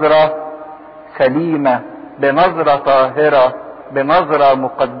بنظرة سليمة، بنظرة طاهرة، بنظرة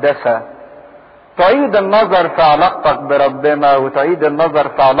مقدسة. تعيد النظر في علاقتك بربنا، وتعيد النظر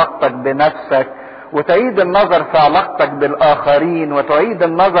في علاقتك بنفسك، وتعيد النظر في علاقتك بالاخرين، وتعيد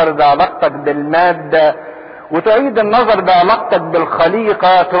النظر بعلاقتك بالمادة، وتعيد النظر بعلاقتك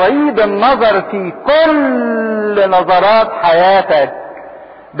بالخليقة. تعيد النظر في كل نظرات حياتك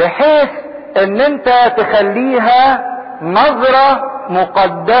بحيث ان انت تخليها نظرة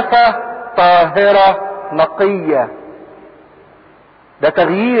مقدسة طاهرة نقية. ده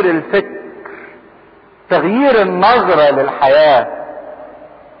تغيير الفكر، تغيير النظرة للحياة،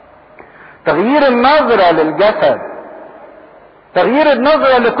 تغيير النظرة للجسد، تغيير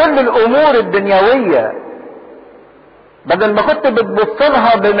النظرة لكل الامور الدنيوية. بدل ما كنت بتبص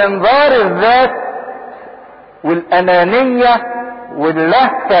لها بمنظار الذات والانانية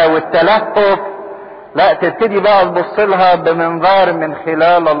واللهفة والتلهف، لا تبتدي بقى تبص لها بمنظار من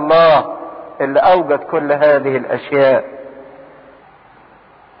خلال الله اللي اوجد كل هذه الاشياء.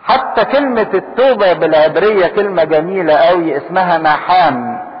 حتى كلمة التوبة بالعبرية كلمة جميلة قوي اسمها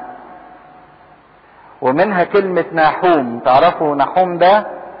نحام، ومنها كلمة نحوم. تعرفوا نحوم ده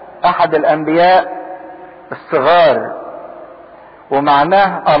احد الانبياء الصغار،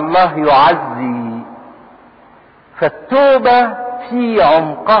 ومعناه الله يعزي. فالتوبة في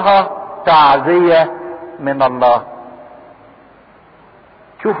عمقها تعزية من الله.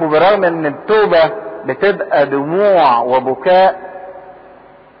 شوفوا، برغم ان التوبة بتبقى دموع وبكاء،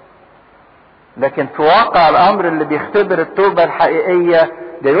 لكن في واقع الامر اللي بيختبر التوبة الحقيقية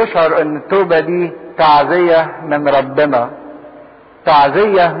ده يشعر ان التوبة دي تعزية من ربنا،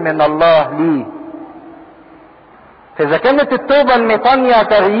 تعزية من الله ليه. فاذا كانت التوبة المطانية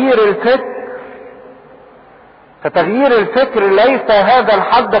تغيير الفكر، فتغيير الفكر ليس هذا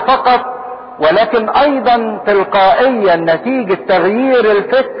الحد فقط، ولكن ايضا تلقائيا نتيجة تغيير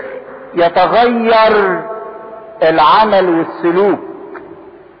الفكر يتغير العمل والسلوك.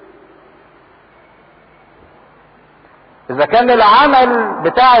 اذا كان العمل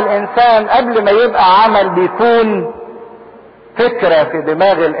بتاع الانسان قبل ما يبقى عمل بيكون فكرة في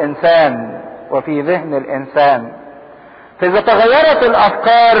دماغ الانسان وفي ذهن الانسان، فاذا تغيرت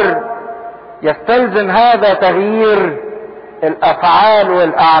الافكار يستلزم هذا تغيير الافعال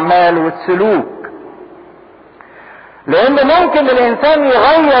والاعمال والسلوك. لان ممكن الانسان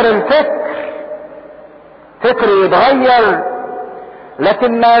يغير الفكر، فكره يتغير،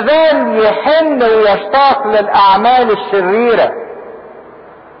 لكن ما زال يحن ويشتاق للاعمال الشريرة.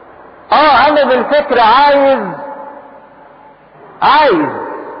 انا بالفكر عايز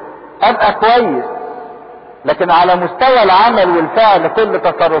ابقى كويس، لكن على مستوى العمل والفعل كل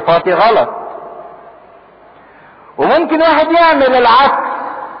تصرفاتي غلط. وممكن واحد يعمل العكس،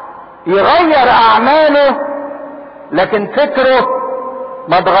 يغير اعماله لكن فكره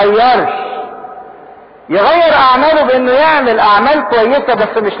ما اتغيرش. يغير اعماله بانه يعمل اعمال كويسة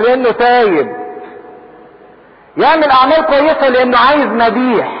بس مش لانه تايب، يعمل اعمال كويسة لانه عايز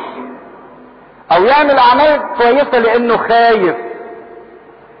مديح، او يعمل اعمال كويسة لانه خايف.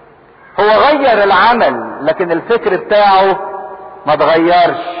 هو غير العمل لكن الفكر بتاعه ما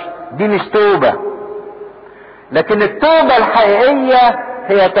اتغيرش. دي مش توبة. لكن التوبة الحقيقية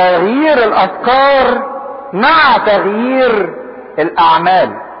هي تغيير الافكار مع تغيير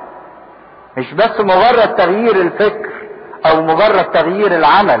الاعمال، مش بس مجرد تغيير الفكر او مجرد تغيير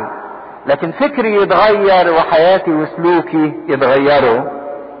العمل، لكن فكري يتغير وحياتي وسلوكي يتغيروا.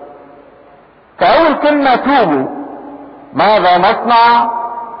 فاول كلمة توبوا. ماذا نصنع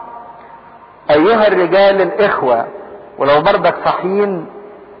ايها الرجال الاخوة؟ ولو برضك صحيين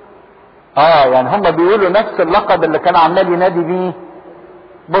يعني هم بيقولوا نفس اللقب اللي كان عمال ينادي بيه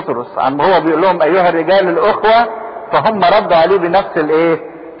بطرس، هو بيقول لهم ايها الرجال الاخوة، فهم ردوا عليه بنفس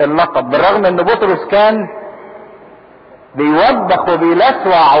اللقب، بالرغم ان بطرس كان بيوبخ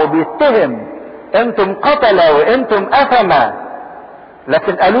وبيلسوع وبيتهم انتم قتلة وانتم اثمة،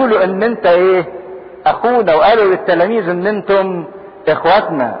 لكن قالوا له ان انت اخونا، وقالوا للتلاميذ ان انتم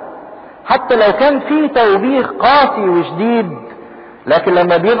اخواتنا. حتى لو كان في توبيخ قاسي وشديد، لكن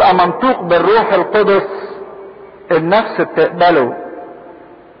لما بيبقى منطوق بالروح القدس النفس بتقبله.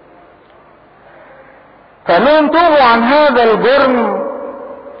 فلن توبوا عن هذا الجرم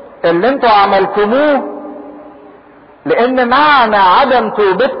اللي انتوا عملتموه، لان معنى عدم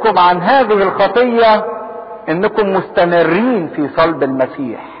توبتكم عن هذه الخطية انكم مستمرين في صلب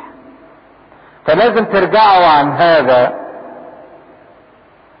المسيح، فلازم ترجعوا عن هذا.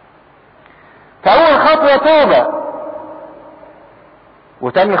 فاول خطوة توبة،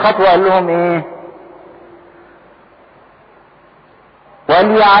 وتاني خطوة قال لهم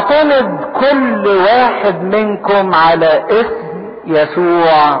وليعتمد كل واحد منكم على اسم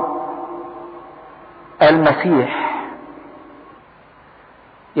يسوع المسيح.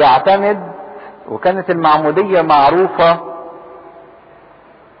 يعتمد. وكانت المعمودية معروفة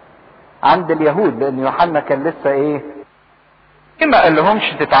عند اليهود، لان يوحنا كان لسه ما قال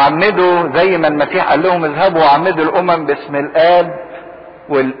لهمش تتعمدوا زي ما المسيح قال لهم اذهبوا وعمدوا الامم باسم الاب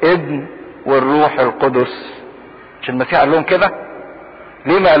والابن والروح القدس. مش المسيح قال لهم كده؟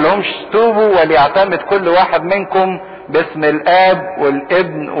 ليه ما قال لهمش توبوا وليعتمد كل واحد منكم باسم الاب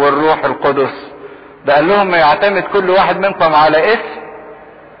والابن والروح القدس؟ ده قال لهم يعتمد كل واحد منكم على اسم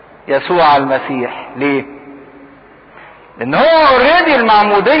يسوع المسيح. ليه؟ لان هو اوريدي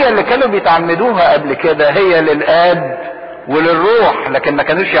المعمودية اللي كانوا بيتعمدوها قبل كده هي للاب وللروح، لكن ما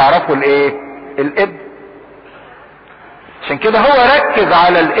كانوش يعرفوا الابن. عشان كده هو ركز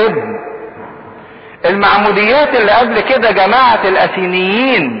على الابن. المعموديات اللي قبل كده جماعة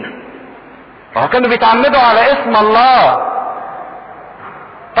الأثينيين فهو كانوا بيتعمدوا على اسم الله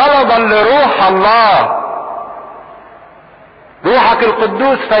طلبا لروح الله. روحك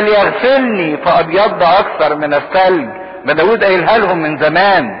القدوس فليغسلني فأبيض أكثر من الثلج، ما داود قايلها لهم من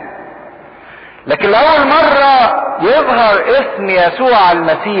زمان. لكن لأول مرة يظهر اسم يسوع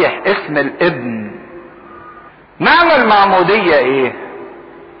المسيح، اسم الابن. معنى المعمودية ايه؟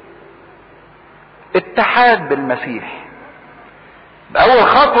 اتحاد بالمسيح. بأول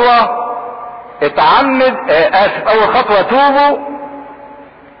خطوة اتعمد، اول خطوة توبوا،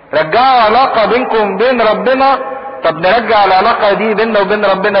 رجعوا علاقة بينكم وبين ربنا. طب نرجع العلاقة دي بيننا وبين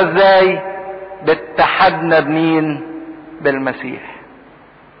ربنا ازاي؟ باتحادنا بمين؟ بالمسيح.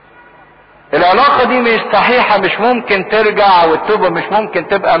 العلاقة دي مش صحيحة، مش ممكن ترجع، والتوبة مش ممكن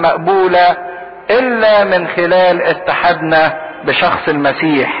تبقى مقبولة الا من خلال اتحادنا بشخص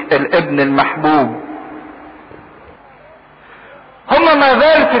المسيح الابن المحبوب. هم ما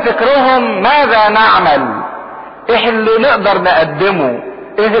زال في فكرهم ماذا نعمل، ايه اللي نقدر نقدمه،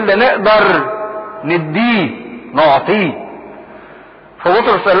 ايه اللي نقدر نديه نعطيه.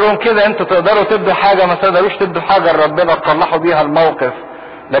 فبطرس قال لهم كده، انتوا تقدروا تدوا حاجة، ما تقدروش تدوا حاجة لربنا تصلحوا بيها الموقف،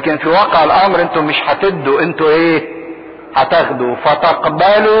 لكن في واقع الامر انتوا مش هتدوا، انتوا ايه؟ هتاخدوا.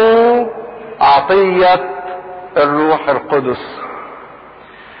 فتقبلوا عطية الروح القدس.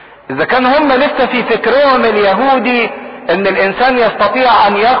 اذا كان هم لسه في فكرهم اليهودي ان الانسان يستطيع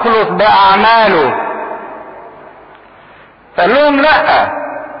ان يخلص باعماله، فقال لهم لا،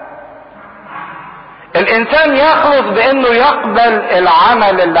 الانسان يخلص بانه يقبل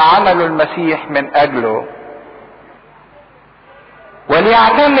العمل اللي عمله المسيح من اجله.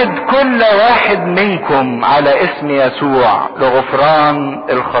 وليعتمد كل واحد منكم على اسم يسوع لغفران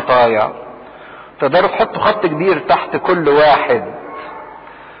الخطايا. تقدروا تحطوا خط كبير تحت كل واحد،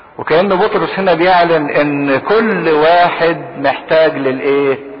 وكأن بطرس هنا بيعلن ان كل واحد محتاج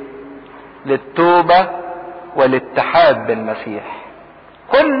للايه؟ للتوبة والاتحاد بالمسيح.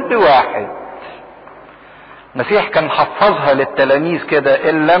 كل واحد. المسيح كان حفظها للتلاميذ كده،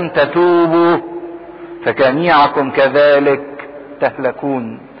 ان لم تتوبوا فجميعكم كذلك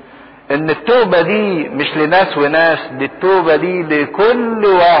تهلكون. ان التوبة دي مش لناس وناس، دي التوبة دي لكل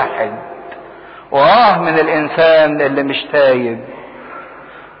واحد. من الانسان اللي مش تايب،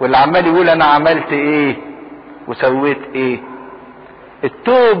 واللي عمال يقول انا عملت ايه وسويت ايه.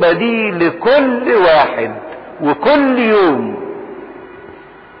 التوبة دي لكل واحد وكل يوم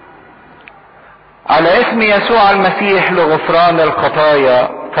على اسم يسوع المسيح لغفران الخطايا،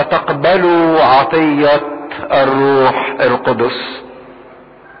 فتقبلوا عطية الروح القدس.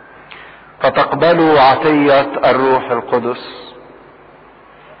 فتقبلوا عطية الروح القدس.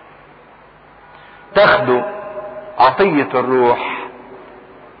 تاخدوا عطية الروح،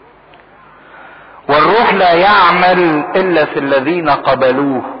 والروح لا يعمل الا في الذين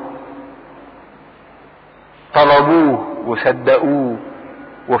قبلوه، طلبوه وصدقوه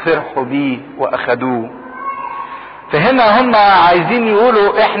وفرحوا بيه واخدوه. فهنا هم عايزين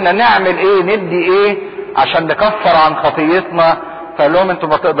يقولوا احنا نعمل ايه، ندي ايه عشان نكفر عن خطيتنا. فقال لهم انتوا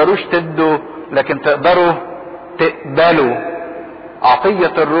ما تقدروش تدوا، لكن تقدروا تقبلوا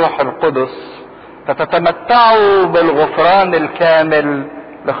عطية الروح القدس، فتتمتعوا بالغفران الكامل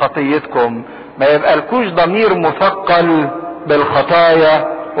لخطيتكم. ما يبقى لكوش ضمير مثقل بالخطايا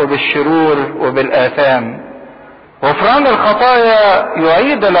وبالشرور وبالآثام. غفران الخطايا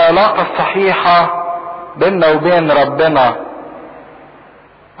يعيد العلاقة الصحيحة بيننا وبين ربنا.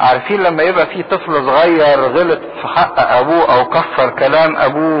 عارفين لما يبقى في طفل صغير غلط في حق ابوه او كسر كلام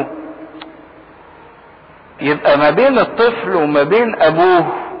ابوه، يبقى ما بين الطفل وما بين ابوه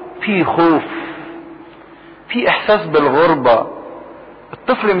في خوف، في احساس بالغربة.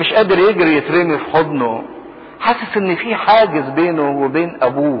 الطفل مش قادر يجري يترمي في حضنه، حاسس ان في حاجز بينه وبين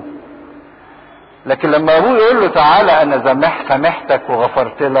ابوه. لكن لما ابوه يقول له تعالى انا سامحتك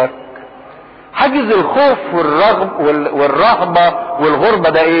وغفرت لك، حاجز الخوف والرغبة والغربة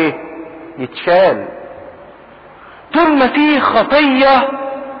ده ايه؟ يتشال. طول ما في خطية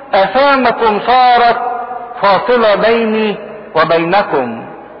اثامكم صارت فاصلة بيني وبينكم.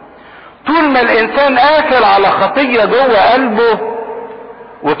 طول ما الانسان قافل على خطية جوه قلبه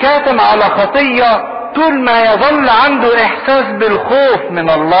وكاتم على خطية، طول ما يظل عنده احساس بالخوف من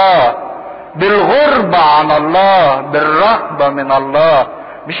الله، بالغربة عن الله، بالرهبة من الله،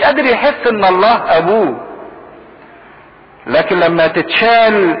 مش قادر يحس ان الله ابوه. لكن لما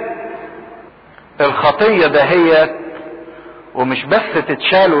تتشال الخطية دهيت، ومش بس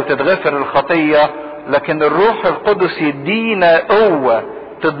تتشال وتتغفر الخطية، لكن الروح القدس يدينا قوة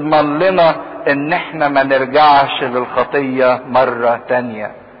تضمن لنا ان احنا ما نرجعش للخطية مرة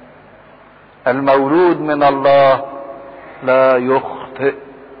تانية. المولود من الله لا يخطئ،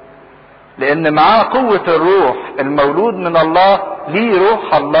 لان معاه قوة الروح. المولود من الله ليه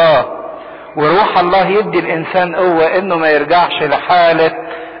روح الله، وروح الله يدي الانسان قوة انه ما يرجعش لحالة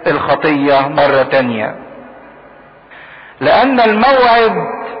الخطية مرة 2. لان الموعد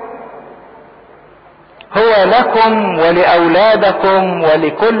هو لكم ولأولادكم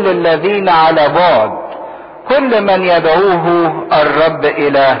ولكل الذين على بعد، كل من يدعوه الرب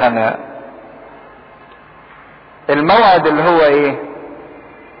إلهنا. الموعد اللي هو ايه؟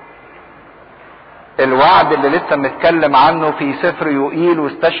 الوعد اللي لسه متكلم عنه في سفر يوئيل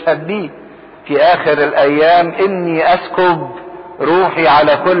واستشهد بيه في اخر الايام، اني اسكب روحي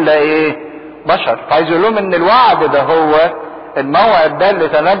على كل ايه؟ بشر. فعايز يقول لهم ان الوعد ده هو الموعد ده اللي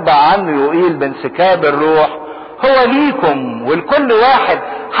تنبأ عنه يوئيل بانسكاب الروح، هو ليكم ولكل واحد،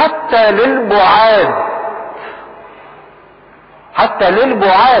 حتى للبعاد، حتى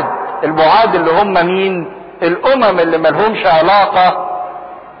للبعاد. البعاد اللي هم مين؟ الامم اللي ملهمش علاقة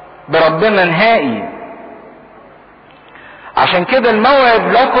بربنا نهائي. عشان كده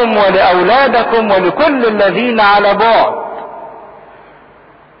الموعد لكم ولأولادكم ولكل الذين على بعد.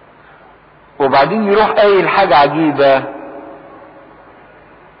 وبعدين يروح قايل حاجة عجيبة،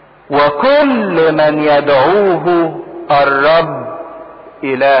 وكل من يدعوه الرب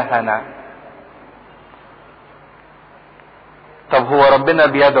إلهنا. طب هو ربنا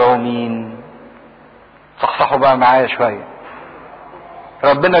بيدعو مين؟ صحصحوا بقى معايا شوية.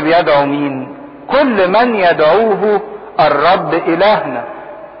 ربنا بيدعو مين؟ كل من يدعوه الرب إلهنا.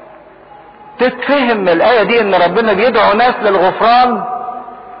 تتفهم من الآية دي ان ربنا بيدعو ناس للغفران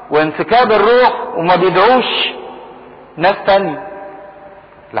وانسكاب الروح وما بيدعوش ناس تانية.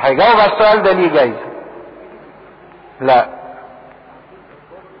 اللي هيجاوب على السؤال ده ليه جايزة؟ لا.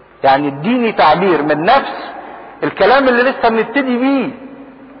 يعني اديني تعبير من نفس الكلام اللي لسه بنبتدي بيه.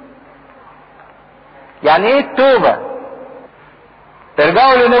 يعني ايه التوبة؟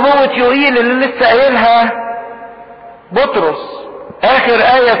 ترجعوا لنبوة يوئيل اللي لسه قايلها بطرس. اخر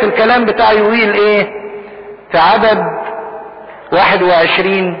آية في الكلام بتاع يوئيل ايه؟ في عدد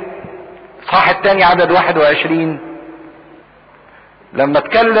 21، الصح الثاني عدد 21، لما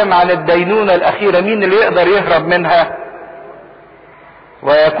اتكلم عن الدينونة الأخيرة، مين اللي يقدر يهرب منها؟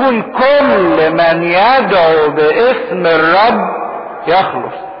 ويكون كل من يدعو باسم الرب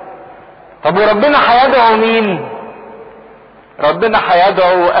يخلص. طب وربنا هيدعو مين؟ ربنا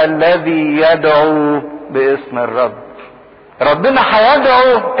هيدعو الذي يدعو باسم الرب. ربنا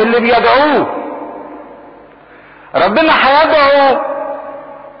هيدعو اللي بيدعوه. ربنا هيدعو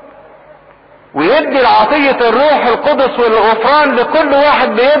ويدي العطية الروح القدس والغفران لكل واحد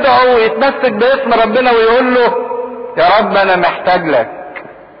بيدعو ويتمسك باسم ربنا ويقول له يا رب انا محتاج لك.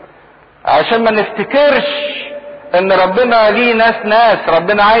 عشان ما نفتكرش ان ربنا ليه ناس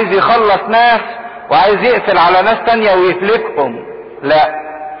ربنا عايز يخلص ناس وعايز يقفل على ناس تانية ويهلكهم. لا،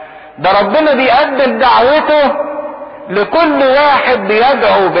 ده ربنا بيقدم دعوته لكل واحد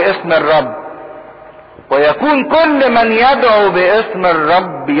بيدعو باسم الرب. ويكون كل من يدعو باسم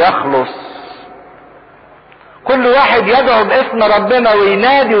الرب يخلص. كل واحد يدعو باسم ربنا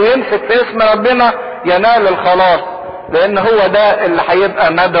وينادي ويمسك في اسم ربنا ينال الخلاص، لان هو ده اللي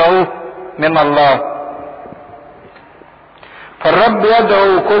هيبقى مدعو من الله. فالرب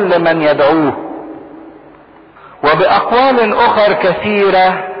يدعو كل من يدعوه، وبأقوال أخر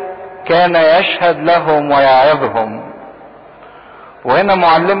كثيرة كان يشهد لهم ويعظهم. وهنا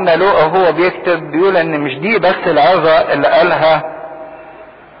معلمنا لوقا هو بيكتب بيقول ان مش دي بس العظة اللي قالها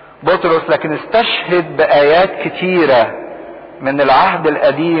بطرس، لكن استشهد بآيات كتيرة من العهد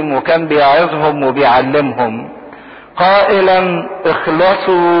القديم وكان بيعظهم وبيعلمهم قائلا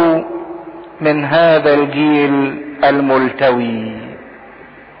اخلصوا من هذا الجيل الملتوي.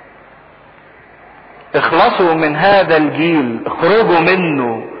 اخلصوا من هذا الجيل، اخرجوا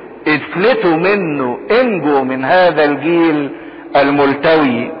منه، افلتوا منه، انجوا من هذا الجيل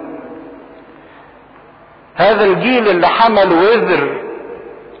الملتوي. هذا الجيل اللي حمل وزر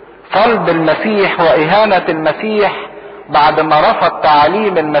صلب المسيح وإهانة المسيح بعد ما رفض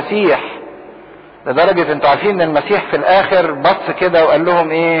تعاليم المسيح، لدرجة انتوا عارفين ان المسيح في الاخر بص كده وقال لهم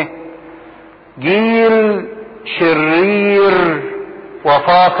ايه؟ جيل شرير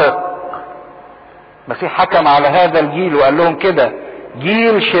وفاسق. المسيح حكم على هذا الجيل وقال لهم كده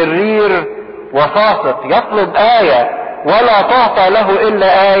جيل شرير وفاسق يطلب آية ولا تعطى له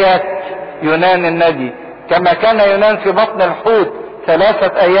إلا آية يونان النبي. كما كان يونان في بطن الحوت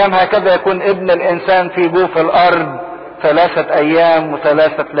 3 أيام هكذا يكون ابن الإنسان في جوف الأرض 3 أيام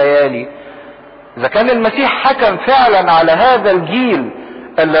و3 ليالي. إذا كان المسيح حكم فعلا على هذا الجيل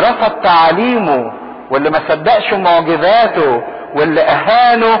اللي رفض تعاليمه واللي ما صدقش معجزاته واللي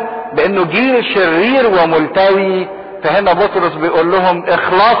أهانه بأنه جيل شرير وملتوي، فهنا بطرس بيقول لهم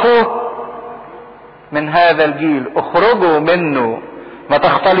اخلصوا من هذا الجيل، اخرجوا منه، ما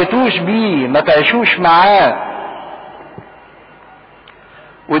تختلطوش بيه، ما تعيشوش معاه.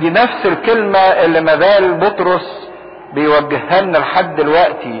 ودي نفس الكلمة اللي مازال بطرس بيوجهها لنا لحد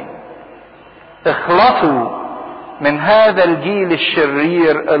دلوقتي. اخلصوا من هذا الجيل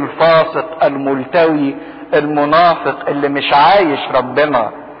الشرير الفاسق الملتوي المنافق اللي مش عايش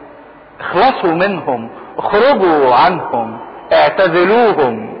ربنا. اخلصوا منهم، اخرجوا عنهم،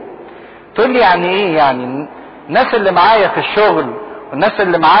 اعتزلوهم. تقول لي يعني ايه؟ يعني الناس اللي معايا في الشغل والناس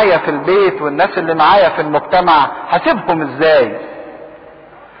اللي معايا في البيت والناس اللي معايا في المجتمع هسيبهم ازاي؟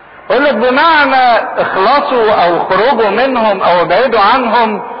 اقول لك بمعنى اخلصوا او خرجوا منهم او ابعدوا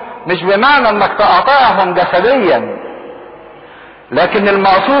عنهم مش بمعنى انك تقاطعهم جسديا، لكن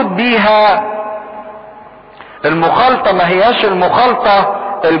المقصود بيها المخالطة ما هياش المخالطة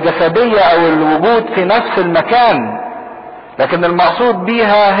الجسدية او الوجود في نفس المكان، لكن المقصود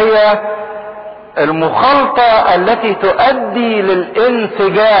بيها هي المخالطة التي تؤدي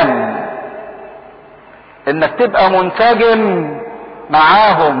للانسجام، انك تبقى منسجم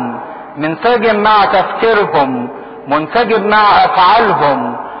معاهم، منسجم مع تفكيرهم، منسجم مع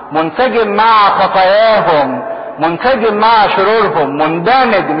افعالهم، منسجم مع خطاياهم، منسجم مع شرورهم،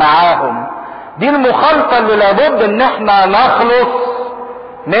 مندمج معاهم. دي المخالطة اللي لابد ان احنا نخلص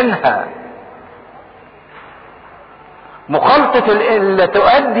منها، مخالطة اللي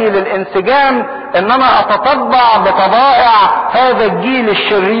تؤدي للانسجام ان انا اتطبع بطبائع هذا الجيل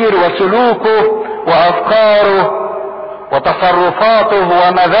الشرير وسلوكه وافكاره وتصرفاته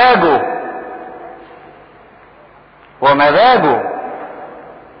ومزاجه.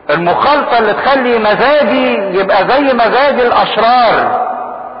 المخالطة اللي تخلي مزاجي يبقى زي مزاج الاشرار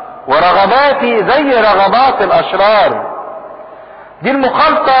ورغباتي زي رغبات الاشرار. دي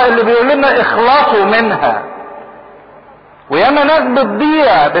المخالطة اللي بيقول لنا اخلصوا منها. وياما ناس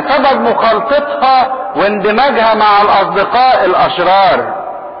بتضيع بسبب مخالطتها واندماجها مع الاصدقاء الاشرار.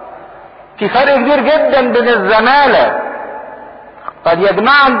 في فرق كبير جدا بين الزمالة، قد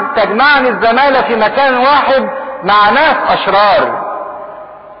تجمعني الزمالة في مكان واحد مع ناس اشرار،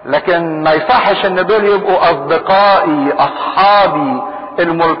 لكن ما يصحش ان دول يبقوا اصدقائي اصحابي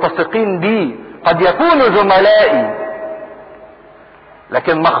الملتصقين بي. قد يكونوا زملائي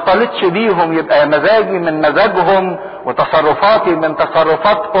لكن ما اختلطش بيهم، يبقى مزاجي من مزاجهم وتصرفاتي من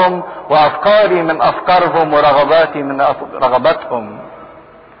تصرفاتهم وافكاري من افكارهم ورغباتي من رغباتهم.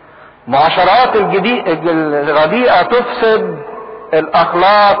 معاشرات الرديئة تفسد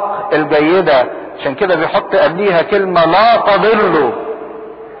الاخلاق الجيدة، عشان كده بيحط قبليها كلمة لا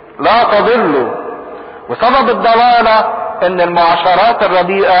تضلوا. وسبب الضلالة ان المعاشرات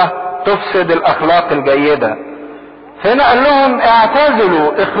الرديئة تفسد الاخلاق الجيدة. هنا قال لهم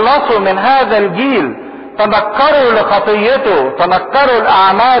اعتزلوا، اخلصوا من هذا الجيل، تنكروا لخطيته، تنكروا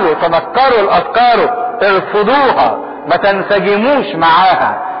لاعماله، تنكروا لافكاره، ارفضوها، ما تنسجموش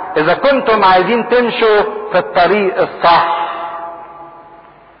معاها اذا كنتم عايزين تمشوا في الطريق الصح.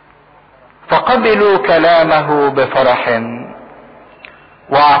 فقبلوا كلامه بفرح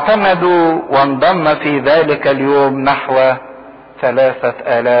واعتمدوا، وانضم في ذلك اليوم نحو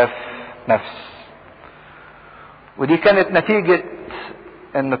 3000 نفس. ودي كانت نتيجة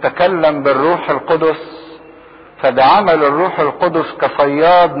انه تكلم بالروح القدس، فبعمل الروح القدس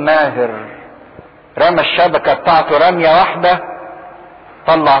كصياد ماهر رمى الشبكة بتاعته رمية واحدة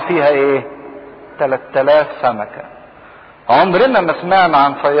طلع فيها 3000 سمكة. عمرنا ما سمعنا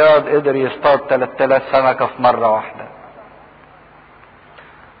عن صياد قدر يصطاد 3000 سمكة في مرة واحدة.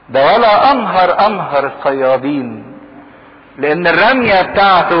 ده ولا انهر الصيادين، لان الرمية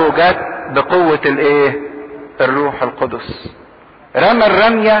بتاعته جت بقوة الروح القدس. رمى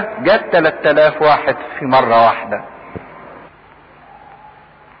الرمية جت 3000 واحد في مرة واحدة.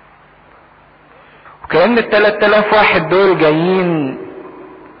 وكأن 3000 واحد دول جايين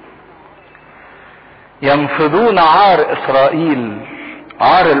ينفضون عار اسرائيل،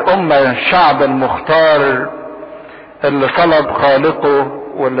 عار الامة، الشعب المختار اللي صلب خالقه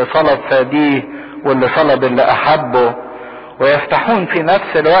واللي صلب فاديه واللي صلب اللي احبه، ويفتحون في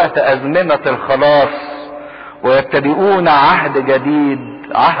نفس الوقت ازمنة الخلاص ويبتدئون عهد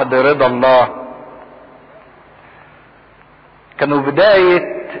جديد، عهد رضا الله. كانوا بداية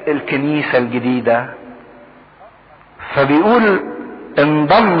الكنيسة الجديدة. فبيقول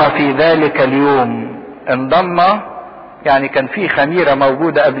انضم في ذلك اليوم. انضم يعني كان في خميرة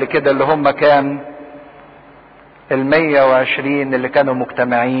موجودة قبل كده اللي هم كان 120 اللي كانوا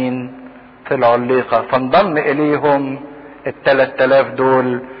مجتمعين في العليقة، فانضم اليهم 3000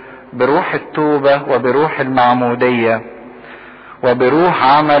 دول بروح التوبة وبروح المعمودية وبروح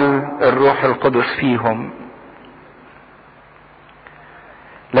عمل الروح القدس فيهم.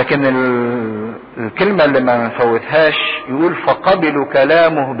 لكن الكلمة اللي ما نفوتهاش يقول فقبلوا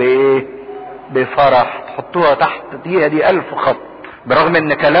كلامه بفرح. تحطوها تحت دي 1000 خط. برغم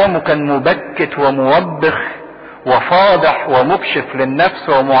ان كلامه كان مبكت وموبخ وفاضح ومكشف للنفس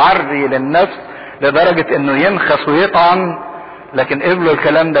ومعري للنفس لدرجة انه ينخس ويطعن، لكن قبلوا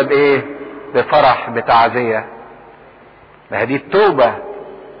الكلام ده بايه؟ بفرح، بتعزية. هذه التوبة.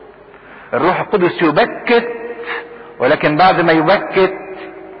 الروح القدس يبكت، ولكن بعد ما يبكت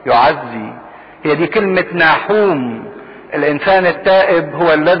يعزي. هي دي كلمة ناحوم. الانسان التائب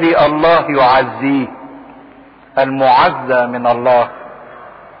هو الذي الله يعزيه، المعزى من الله.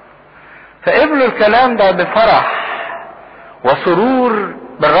 فقبلوا الكلام ده بفرح وسرور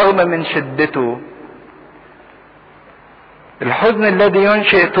بالرغم من شدته. الحزن الذي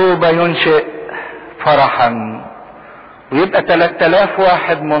ينشئ توبة ينشئ فرحا، ويبقى 3000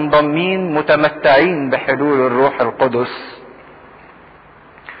 واحد منضمين متمتعين بحلول الروح القدس.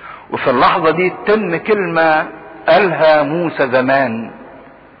 وفي اللحظة دي تتم كلمة قالها موسى زمان.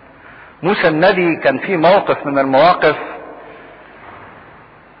 موسى النبي كان في موقف من المواقف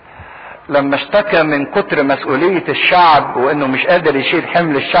لما اشتكى من كتر مسؤولية الشعب وانه مش قادر يشيل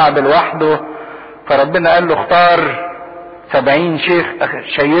حمل الشعب لوحده، فربنا قال له اختار 70 شيخ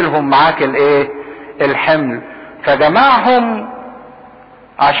شايلهم معاك الحمل. فجمعهم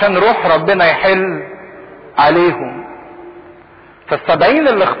عشان روح ربنا يحل عليهم. ف70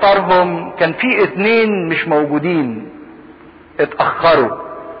 اللي اختارهم كان في 2 مش موجودين، اتأخروا،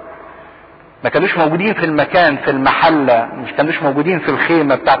 ما كانوش موجودين في المكان، في المحلة، مش كانوش موجودين في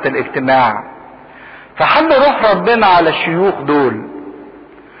الخيمة بتاعت الاجتماع. فحل روح ربنا على الشيوخ دول،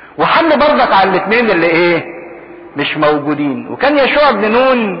 وحل برضك على ال2 اللي مش موجودين. وكان يشوع بن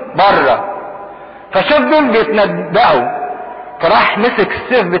نون بره، فشاف دول بيتنبأوا، فراح مسك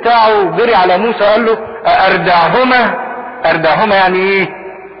السيف بتاعه وجري على موسى وقال له اردعهما يعني ايه؟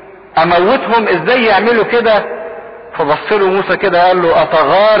 اموتهم؟ ازاي يعملوا كده؟ فبص له موسى كده قال له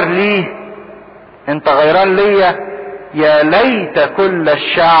اتغار لي؟ انت غيران ليا؟ يا ليت كل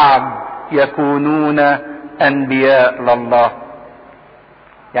الشعب يكونون انبياء لله.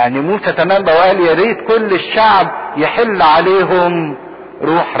 يعني موسى تمام وقال يا ريت كل الشعب يحل عليهم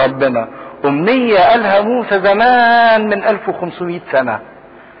روح ربنا. امنية قالها موسى زمان من 1500 سنة،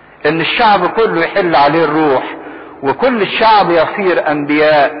 ان الشعب كله يحل عليه الروح، وكل الشعب يصير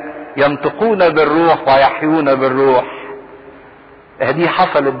انبياء ينطقون بالروح ويحيون بالروح. هذه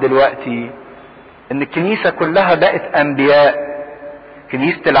حصلت دلوقتي، ان الكنيسة كلها بقت انبياء.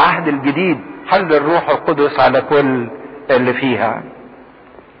 كنيسة العهد الجديد حل الروح القدس على كل اللي فيها.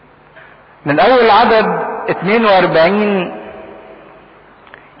 من اول عدد 42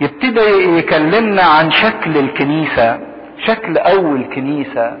 يبتدي يكلمنا عن شكل الكنيسة، شكل اول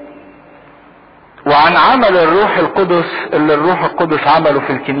كنيسة، وعن عمل الروح القدس اللي الروح القدس عمله في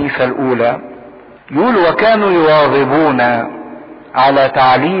الكنيسة الاولى. يقول وكانوا يواظبون على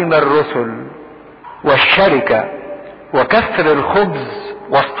تعليم الرسل والشركة وكسر الخبز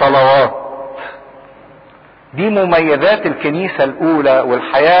والصلوات. دي مميزات الكنيسة الاولى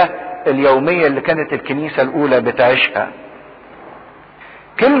والحياة اليومية اللي كانت الكنيسة الاولى بتعيشها.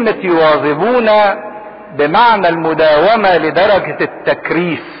 كلمة يواظبون بمعنى المداومة لدرجة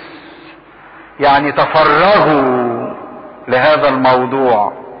التكريس، يعني تفرغوا لهذا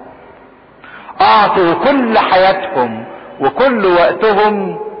الموضوع، اعطوا كل حياتهم وكل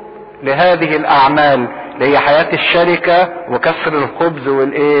وقتهم لهذه الاعمال اللي هي حياة الشركة وكسر الخبز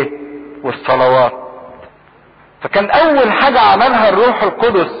والصلوات. فكان اول حاجة عملها الروح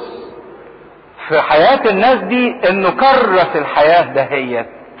القدس في حياة الناس دي انه كرس الحياة دهيت،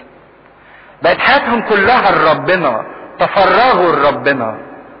 بقت حياتهم كلها لربنا، تفرغوا لربنا.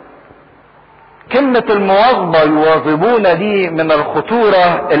 كلمة المواظبة يواظبون دي من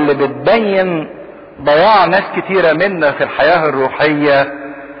الخطورة اللي بتبين ضياع ناس كتيرة منا في الحياة الروحية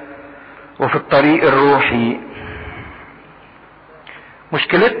وفي الطريق الروحي.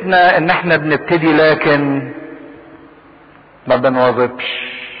 مشكلتنا ان احنا بنبتدي لكن ما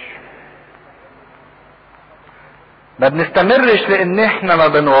بنواظبش، ما بنستمرش لان احنا ما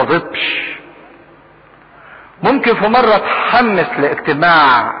بنواظبش. ممكن في مرة اتحمس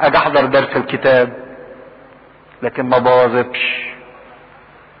لاجتماع اجي احضر درس الكتاب لكن ما بواظبش.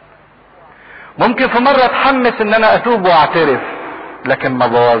 ممكن في مرة اتحمس ان انا اتوب واعترف لكن ما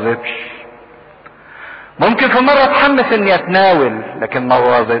بواظبش. ممكن في مرة اتحمس اني اتناول لكن ما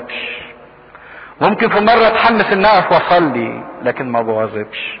بواظبش. ممكن في مرة اتحمس ان اقف واصلي لكن ما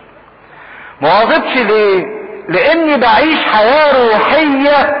بواظبش. ما بواظبش ليه؟ لاني بعيش حياة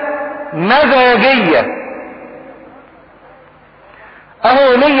روحية مزاجية.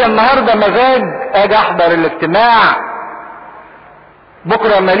 اهو ليا النهاردة مزاج اجي احضر الاجتماع،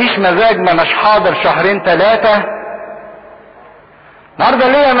 بكرة ماليش مزاج ما اناش حاضر 2 3. النهاردة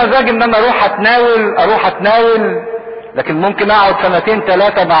ليا مزاج ان انا اروح اتناول لكن ممكن اقعد 2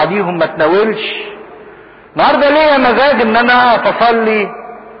 3 بعديهم ما اتناولش. النهاردة ليا مزاج ان انا اقف اصلي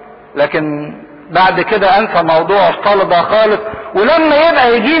لكن بعد كده انسى موضوع الصلاة ده خالص، ولما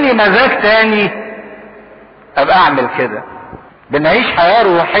يبقى يجيني مزاج تاني ابقى اعمل كده. بنعيش حياة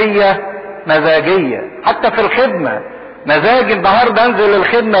روحية مزاجية حتى في الخدمة. مزاجي النهاردة انزل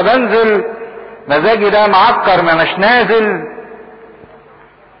الخدمة بنزل، مزاجي ده معكر ما مش نازل.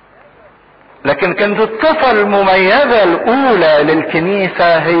 لكن كانت الصفة المميزة الاولى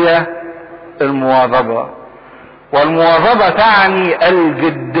للكنيسة هي المواظبة، والمواظبة تعني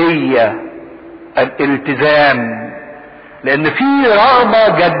الجدية، الالتزام، لان في رغبة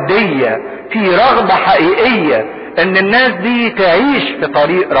جدية، في رغبة حقيقية ان الناس دي تعيش في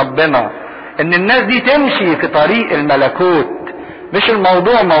طريق ربنا، ان الناس دي تمشي في طريق الملكوت، مش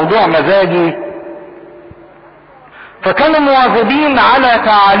الموضوع موضوع مزاجي. فكانوا مواظبين على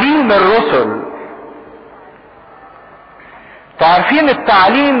تعليم الرسل. تعرفين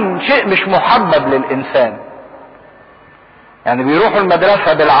التعليم شيء مش محبب للإنسان، يعني بيروحوا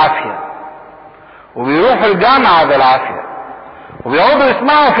المدرسة بالعافية وبيروحوا الجامعة بالعافية وبيقعدوا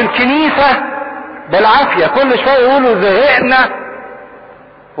يسمعوا في الكنيسة بالعافية، كل شوية يقولوا زهقنا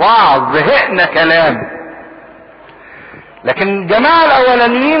وعظ، زهقنا كلام. لكن الجماعة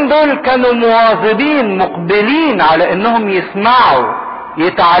الاولانيين دول كانوا مواظبين مقبلين على انهم يسمعوا،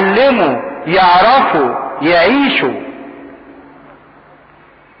 يتعلموا، يعرفوا، يعيشوا.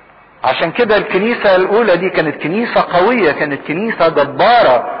 عشان كده الكنيسة الاولى دي كانت كنيسة قوية، كانت كنيسة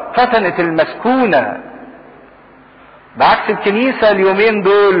جبارة فتنت المسكونة، بعكس الكنيسة اليومين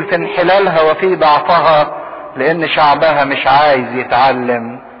دول في انحلالها وفي ضعفها، لان شعبها مش عايز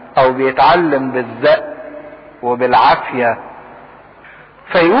يتعلم او بيتعلم بالزق وبالعافية.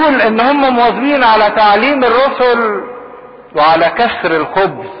 فيقول ان هم مواظبين على تعليم الرسل وعلى كسر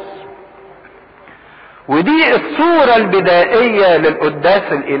الخبز. ودي الصورة البدائية للقداس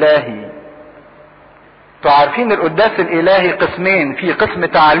الالهي. تعرفين القداس الالهي قسمين، في قسم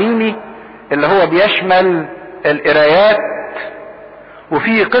تعليمي اللي هو بيشمل القرايات،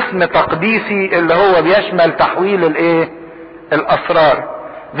 وفي قسم تقديسي اللي هو بيشمل تحويل الاسرار.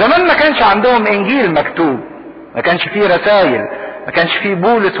 زمان ما كانش عندهم انجيل مكتوب، ما كانش فيه رسائل، ما كانش فيه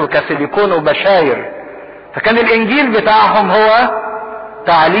بولس وكاسيليكون وبشاير، فكان الانجيل بتاعهم هو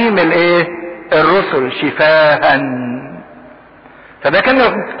تعليم الرسل شفاها. فده كان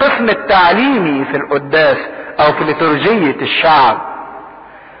القسم التعليمي في القداس او في ليتورجية الشعب.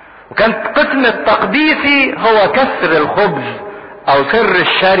 وكان القسم التقديسي هو كسر الخبز او سر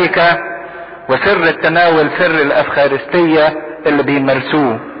الشركة وسر التناول، سر الافخارستية اللي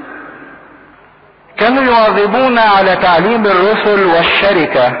بيمارسوه. كانوا يواظبون على تعليم الرسل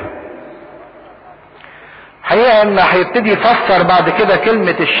والشركة. حقيقة ان هيبتدي يفسر بعد كده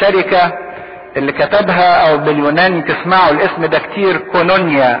كلمة الشركة اللي كتبها، او باليوناني تسمعوا الاسم ده كتير،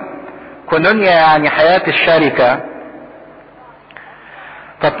 كونونيا. كونونيا يعني حياة الشركة.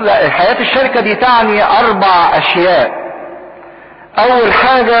 حياة الشركة دي تعني 4 اشياء. اول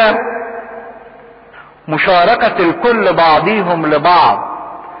حاجة مشاركة الكل بعضهم لبعض،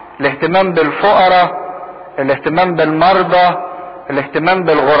 الاهتمام بالفقراء، الاهتمام بالمرضى، الاهتمام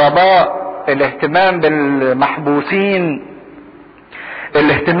بالغرباء، الاهتمام بالمحبوسين،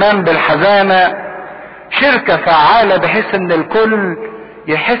 الاهتمام بالحزانة. شركة فعالة بحيث ان الكل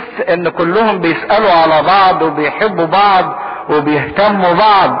يحس ان كلهم بيسألوا على بعض وبيحبوا بعض وبيهتموا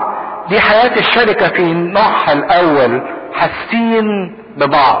بعض. دي حياة الشركة في نوعها الاول، حاسين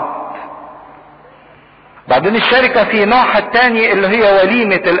ببعض. بعدين الشركة في نوعها الثاني اللي هي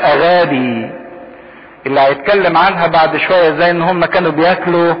وليمة الاغابي، اللي هيتكلم عنها بعد شوية، زي ان هم كانوا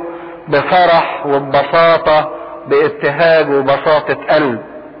بياكلوا بفرح وببساطة، بابتهاج وبساطة قلب.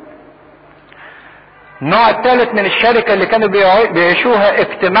 النوع الثالث من الشركة اللي كانوا بيعيشوها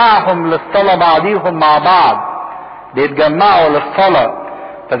اجتماعهم للصلاة، بعضيهم مع بعض بيتجمعوا للصلاة.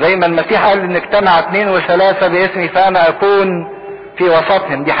 فزي ما المسيح قال ان اجتمع 2 و3 باسمي فانا اكون في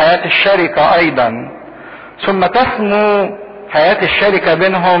وسطهم، دي حياة الشركة ايضا. ثم تسمو حياة الشركة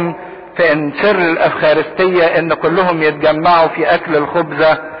بينهم في ان سر الافخارستية ان كلهم يتجمعوا في اكل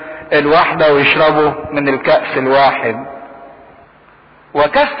الخبزة الواحدة ويشربوا من الكأس الواحد.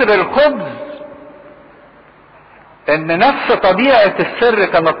 وكسر الخبز ان نفس طبيعة السر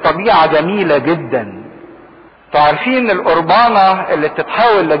كانت طبيعة جميلة جدا. تعرفين القربانة اللي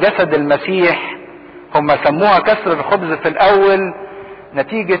بتتحول لجسد المسيح هم سموها كسر الخبز في الاول،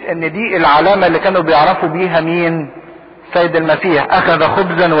 نتيجة ان دي العلامة اللي كانوا بيعرفوا بيها مين؟ سيد المسيح. اخذ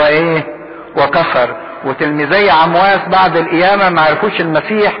خبزا وكسر. وتلميذي عمواس بعد القيامة ما عرفوش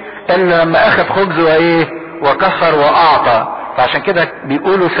المسيح الا لما اخذ خبز وكسر واعطى. فعشان كده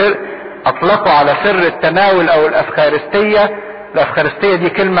بيقولوا سر، اطلقوا على سر التناول او الافخارستية. الافخارستية دي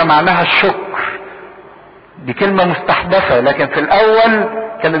كلمة معناها الشكر، دي كلمة مستحدثة، لكن في الاول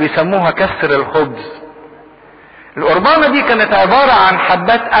كانوا بيسموها كسر الخبز. القربانة دي كانت عبارة عن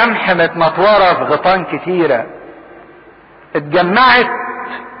حبات قمح متمطورة في غطان كتيرة، اتجمعت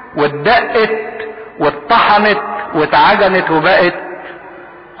واتدقت واتطحنت واتعجنت وبقت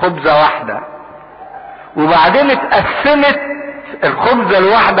خبزة واحدة، وبعدين اتقسمت الخبزة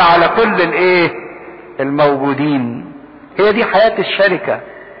الواحدة على كل الموجودين. هي دي حياة الشركة.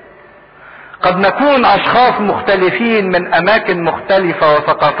 قد نكون اشخاص مختلفين من اماكن مختلفة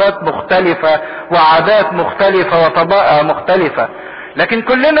وثقافات مختلفة وعادات مختلفة وطبائع مختلفة، لكن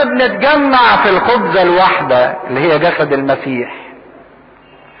كلنا بنتجمع في الخبزة الواحدة اللي هي جسد المسيح،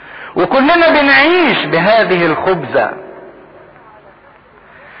 وكلنا بنعيش بهذه الخبزة.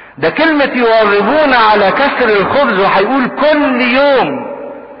 ده كلمة يواظبون على كسر الخبز، وهيقول كل يوم.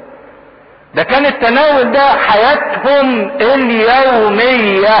 ده كان التناول ده حياتهم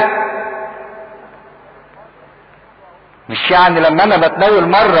اليومية. مش يعني لما انا بتناول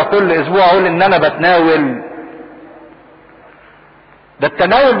مرة كل اسبوع اقول ان انا بتناول. ده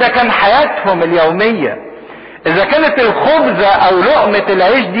التناول ده كان حياتهم اليومية. اذا كانت الخبزة او لقمة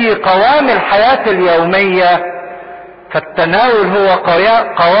العيش دي قوام الحياة اليومية، فالتناول هو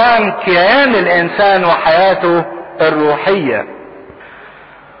قوام كيان الانسان وحياته الروحية.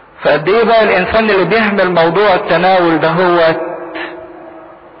 فقد ايه بقى الانسان اللي بيهمل موضوع التناول ده هو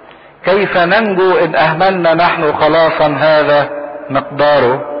كيف ننجو ان اهملنا نحن خلاصا هذا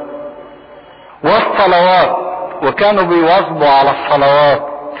مقداره. والصلوات، وكانوا بيواظبوا على الصلوات.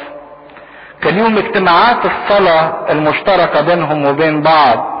 كان يوم اجتماعات الصلاة المشتركة بينهم وبين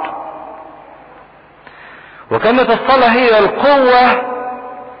بعض، وكانت الصلاة هي القوة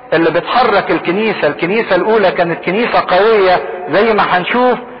اللي بتحرك الكنيسة. الكنيسة الاولى كانت كنيسة قوية زي ما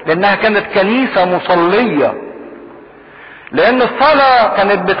هنشوف، لانها كانت كنيسة مصلية، لان الصلاة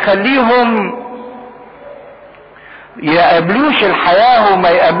كانت بتخليهم يقابلوش الحياة وما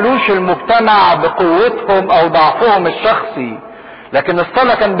يقابلوش المجتمع بقوتهم او ضعفهم الشخصي، لكن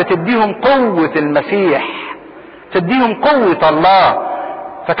الصلاة كانت بتديهم قوة المسيح، تديهم قوة الله.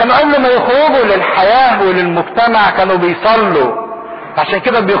 فكانوا قبل ما يخرجوا للحياة وللمجتمع كانوا بيصلوا، عشان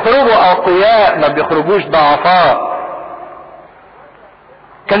كده بيخرجوا اقوياء ما بيخرجوش ضعفاء.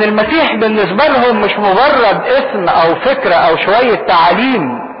 كان المسيح بالنسبة لهم مش مجرد اسم او فكرة او شوية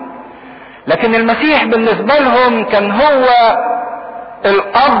تعاليم، لكن المسيح بالنسبة لهم كان هو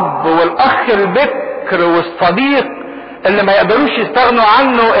الاب والاخ البكر والصديق اللي ما يقدروش يستغنوا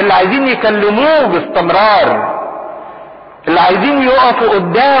عنه، اللي عايزين يكلموه باستمرار، اللي عايزين يقفوا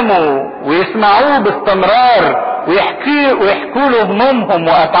قدامه ويسمعوه باستمرار ويحكوا له همومهم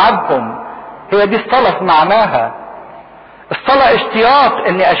واتعابهم. هي دي الصلاة معناها. الصلاة اشتياق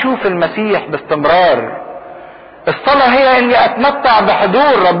اني اشوف المسيح باستمرار. الصلاة هي اني اتمتع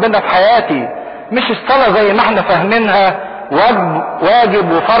بحضور ربنا في حياتي، مش الصلاة زي ما احنا فاهمينها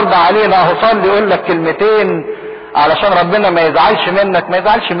واجب وفرض علينا اهو صلي يقول لك كلمتين علشان ربنا ما يزعلش منك. ما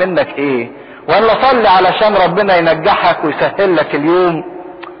يزعلش منك ايه؟ ولا صلي علشان ربنا ينجحك ويسهل لك اليوم.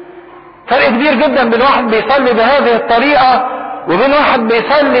 فرق كبير جدا بين واحد بيصلي بهذه الطريقة وبين واحد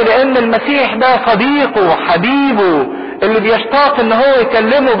بيصلي لان المسيح ده صديقه وحبيبه اللي بيشتاق ان هو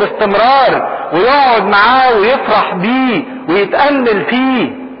يكلمه باستمرار ويقعد معاه ويفرح بيه ويتأمل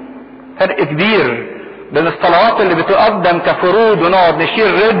فيه. فرق كبير بين الصلوات اللي بتقدم كفروض ونقعد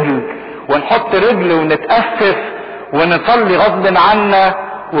نشيل رجل ونحط رجل ونتأسف ونصلي غصب عنا،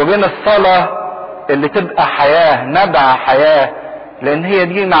 وبين الصلاة اللي تبقى حياة، نبع حياة، لان هي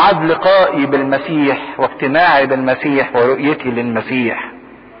دي ميعاد لقائي بالمسيح واجتماعي بالمسيح ورؤيتي للمسيح.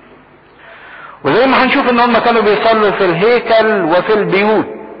 وزي ما هنشوف ان هم كانوا بيصلوا في الهيكل وفي البيوت،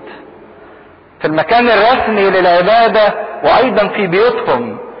 في المكان الرسمي للعبادة وايضا في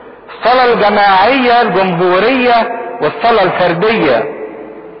بيوتهم. الصلاة الجماعية الجمهورية والصلاة الفردية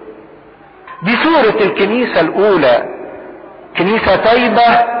دي صورة الكنيسة الاولى، كنيسة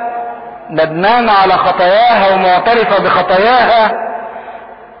تايبة ندمانة على خطاياها ومعترفة بخطاياها،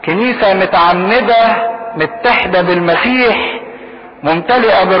 كنيسة متعمدة متحدة بالمسيح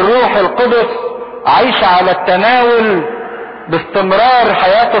ممتلئة بالروح القدس، عايشة على التناول باستمرار،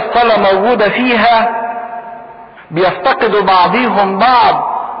 حياة الصلاة موجودة فيها، بيفتقدوا بعضهم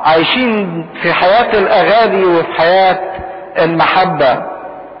بعض، عايشين في حياة الأغاني وفي حياة المحبة.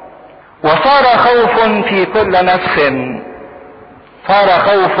 وصار خوف في كل نفس، صار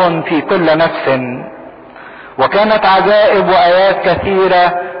خوف في كل نفس، وكانت عجائب وآيات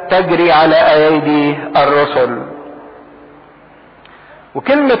كثيرة تجري على أيدي الرسل.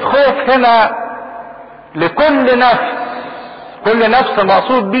 وكلمة خوف هنا لكل نفس، كل نفس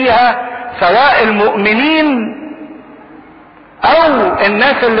مقصود بيها سواء المؤمنين أو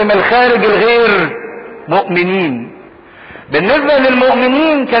الناس اللي من الخارج الغير مؤمنين. بالنسبة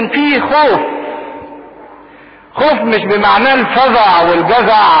للمؤمنين كان فيه خوف مش بمعنى الفزع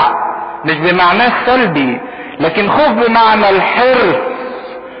والجزع، مش بمعنى السلبي، لكن خوف بمعنى الحرص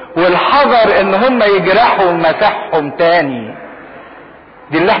والحذر ان هم يجرحوا مساحهم تاني.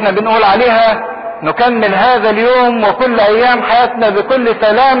 دي اللي احنا بنقول عليها نكمل هذا اليوم وكل ايام حياتنا بكل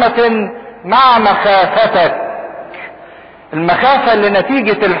سلامة مع مخافتك. المخافة اللي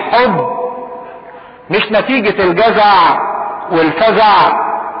نتيجة الحب، مش نتيجة الجزع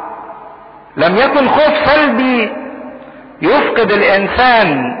والفزع. لم يكن خوف سلبي يفقد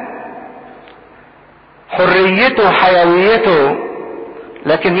الانسان حريته وحيويته،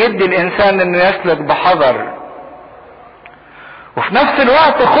 لكن يدي الانسان انه يسلك بحذر. وفي نفس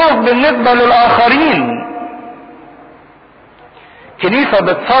الوقت خوف بالنسبة للاخرين. كنيسة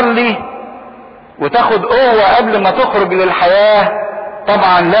بتصلي وتاخد قوة قبل ما تخرج للحياة،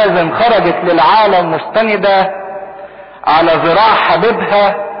 طبعا لازم خرجت للعالم مستندة على ذراع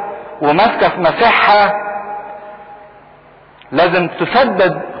حبيبها وماسكة في مسيحها، لازم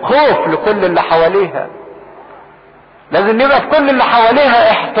تسدد خوف لكل اللي حواليها. لازم يبقى في كل اللي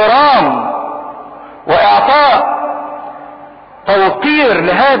حواليها احترام واعطاء توقير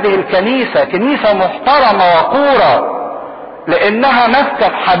لهذه الكنيسة، كنيسة محترمة وقورة، لانها ماسكة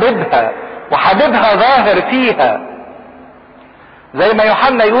في حبيبها وحبيبها ظاهر فيها. زي ما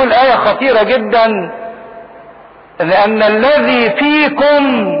يوحنا يقول آية خطيرة جدا، لأن الذي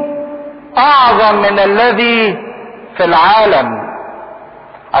فيكم أعظم من الذي في العالم.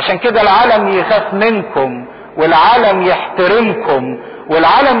 عشان كده العالم يخاف منكم والعالم يحترمكم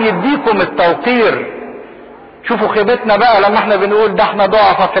والعالم يديكم التوقير. شوفوا خيبتنا بقى لما احنا بنقول ده احنا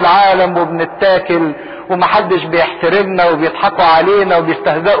ضعفة في العالم وبنتاكل ومحدش بيحترمنا وبيضحكوا علينا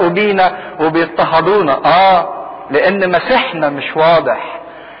وبيستهزئوا بينا وبيضطهدونا. لان مسيحنا مش واضح،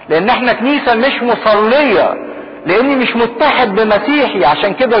 لان احنا كنيسة مش مصلية، لاني مش متحد بمسيحي،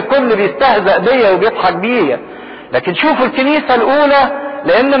 عشان كده الكل بيستهزأ بيا وبيضحك بيا. لكن شوفوا الكنيسة الاولى،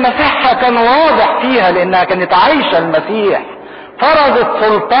 لان مسيحها كان واضح فيها، لانها كانت عايشة المسيح، فرضت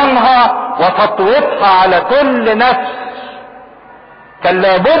سلطانها وتطويقها على كل نفس، كان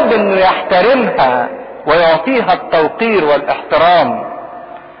لابد انه يحترمها ويعطيها التوقير والاحترام.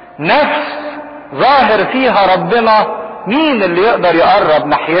 نفس ظاهر فيها ربنا، مين اللي يقدر يقرب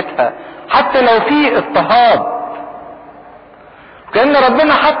ناحيتها حتى لو في اضطهاد؟ كأن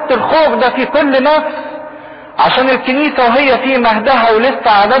ربنا حط الخوف ده في كل نفس عشان الكنيسة وهي في مهدها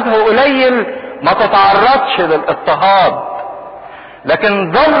ولسه عددها قليل ما تتعرضش للاضطهاد.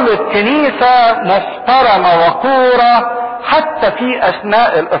 لكن ظلت كنيسة محترمة وقورة حتى في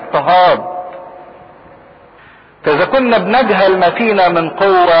اثناء الاضطهاد. فاذا كنا بنجهل ما فينا من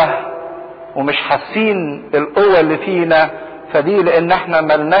قوة ومش حاسين القوة اللي فينا، فدي لان احنا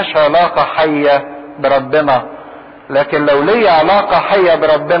ملناش علاقة حية بربنا. لكن لو ليا علاقة حية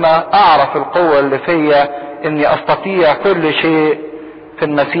بربنا اعرف القوة اللي فيا، اني استطيع كل شيء في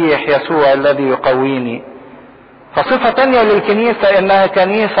المسيح يسوع الذي يقويني. فصفة تانية للكنيسة انها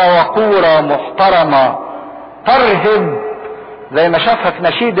كنيسة وقورة محترمة ترهب، زي ما شافها في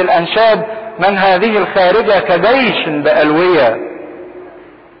نشيد الانشاد، من هذه الخارجة كجيش بألوية،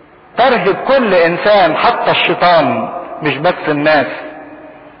 ترهب كل انسان حتى الشيطان مش بس الناس.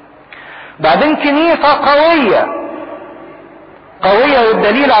 بعدين كنيسة قوية،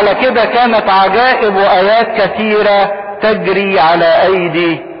 والدليل على كده كانت عجائب وآيات كثيرة تجري على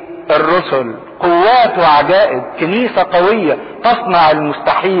أيدي الرسل، قوات وعجائب. كنيسة قوية تصنع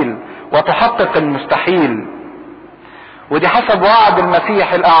المستحيل وتحقق المستحيل. ودي حسب وعد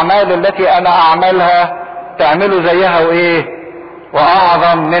المسيح، الأعمال التي أنا أعملها تعملوا زيها وإيه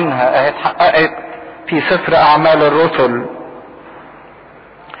وأعظم منها، اتحققت في سفر أعمال الرسل.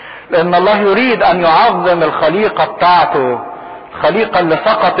 لأن الله يريد أن يعظم الخليقة بتاعته، الخليقة اللي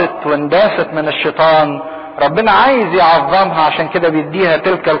سقطت وانداست من الشيطان، ربنا عايز يعظمها، عشان كده بيديها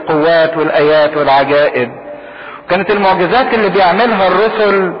تلك القوات والآيات والعجائب. كانت المعجزات اللي بيعملها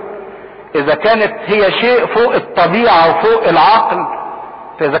الرسل إذا كانت هي شيء فوق الطبيعة وفوق العقل،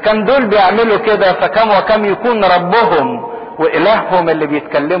 فإذا كان دول بيعملوا كده فكم وكم يكون ربهم وإلههم اللي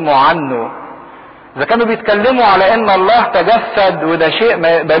بيتكلموا عنه. إذا كانوا بيتكلموا على إن الله تجسد وده شيء ما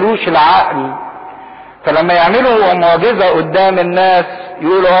يقبلوش العقل، فلما يعملوا معجزة قدام الناس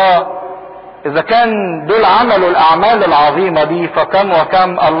يقولوا إذا كان دول عملوا الأعمال العظيمة دي، فكم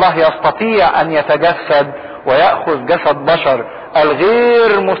وكم الله يستطيع أن يتجسد ويأخذ جسد بشر.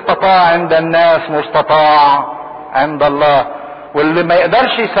 الغير مستطاع عند الناس مستطاع عند الله، واللي ما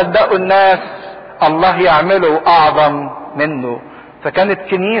يقدرش يصدقوا الناس الله يعمله أعظم منه. فكانت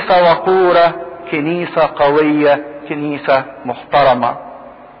كنيسة وقورة، كنيسة قوية، كنيسة محترمة.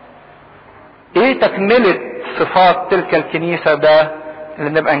 ايه تكملة صفات تلك الكنيسة ده اللي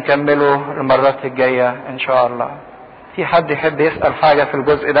نبقى نكمله المرات الجاية ان شاء الله. في حد يحب يسأل حاجة في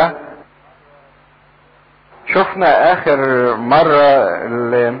الجزء ده؟ شفنا اخر مرة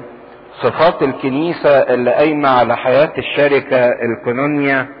صفات الكنيسة اللي قايمة على حياة الشركة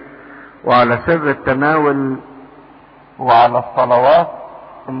الكنونية وعلى سر التناول وعلى الصلوات،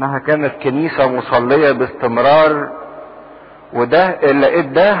 انها كانت كنيسة مصلية باستمرار، وده اللي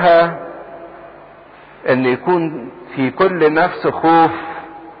اداها ان يكون في كل نفس خوف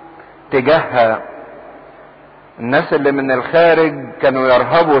تجاهها. الناس اللي من الخارج كانوا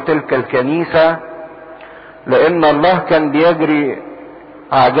يرهبوا تلك الكنيسة لان الله كان بيجري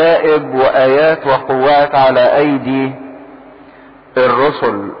عجائب وايات وقوات على ايدي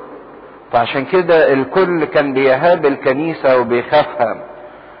الرسل، فعشان كده الكل كان بيهاب الكنيسة وبيخافها.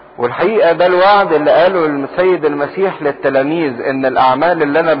 والحقيقة ده الوعد اللي قاله السيد المسيح للتلاميذ، ان الاعمال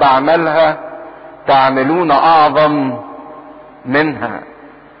اللي انا بعملها تعملون اعظم منها.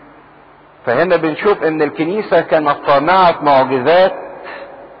 فهنا بنشوف ان الكنيسة كانت صانعة معجزات،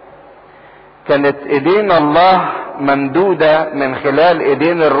 كانت ايدين الله ممدودة من خلال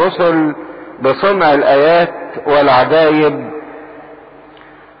ايدين الرسل بصنع الايات والعجائب.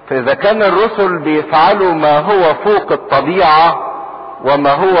 فاذا كان الرسل بيفعلوا ما هو فوق الطبيعة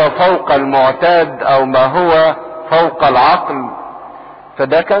وما هو فوق المعتاد او ما هو فوق العقل،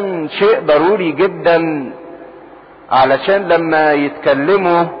 فده كان شيء ضروري جدا علشان لما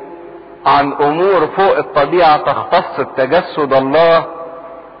يتكلموا عن امور فوق الطبيعة تختص بتجسد الله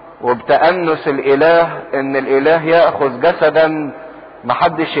وبتأنس الاله، ان الاله يأخذ جسدا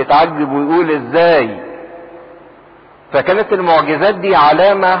محدش يتعجب ويقول ازاي. فكانت المعجزات دي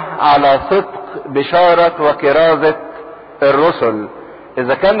علامة على صدق بشارة وكرازة الرسل.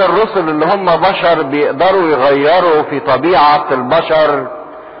 اذا كان الرسل اللي هم بشر بيقدروا يغيروا في طبيعة البشر،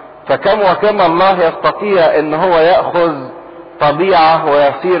 فكم وكم الله يستطيع ان هو يأخذ طبيعة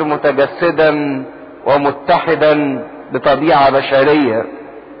ويصير متجسدا ومتحدا بطبيعة بشرية.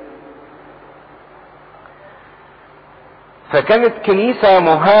 فكانت كنيسة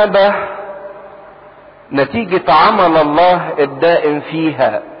مهابة نتيجة عمل الله الدائم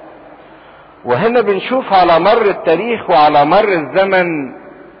فيها. وهنا بنشوف على مر التاريخ وعلى مر الزمن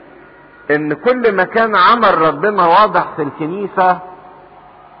ان كل ما كان عمل ربنا واضح في الكنيسة،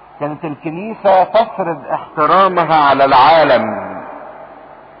 كانت الكنيسة تفرض احترامها على العالم،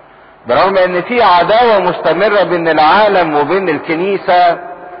 برغم ان في عداوة مستمرة بين العالم وبين الكنيسة،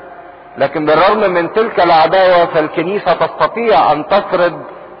 لكن بالرغم من تلك العداوة فالكنيسة تستطيع ان تفرض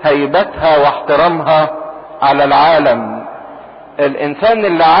هيبتها واحترامها على العالم. الانسان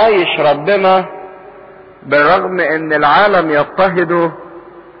اللي عايش ربنا بالرغم ان العالم يضطهده،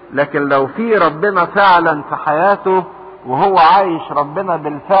 لكن لو في ربنا فعلا في حياته وهو عايش ربنا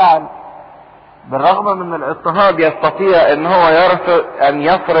بالفعل، بالرغم من الاضطهاد يستطيع ان هو ان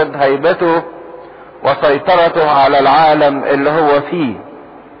يفرض هيبته وسيطرته على العالم اللي هو فيه.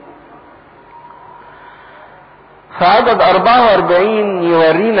 فعدد 44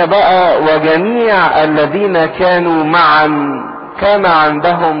 يورينا بقى وجميع الذين كانوا معا كان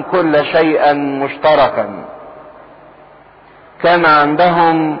عندهم كل شيء مشتركا. كان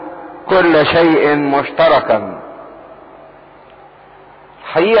عندهم كل شيء مشتركا.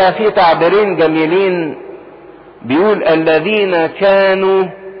 حقيقة في تعبيرين جميلين، بيقول الذين كانوا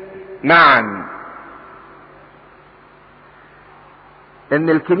معا. ان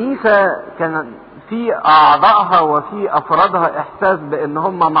الكنيسة كان في اعضائها وفي افرادها احساس بان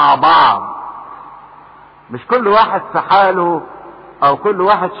هم مع بعض، مش كل واحد في حاله او كل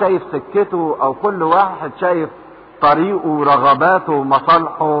واحد شايف سكته او كل واحد شايف طريقه ورغباته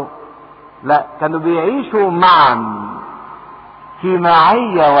ومصالحه، لا، كانوا بيعيشوا معا في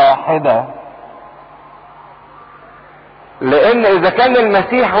معية واحدة. لان اذا كان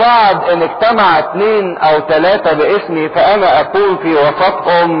المسيح وعد ان اجتمع 2 أو 3 باسمي فانا اكون في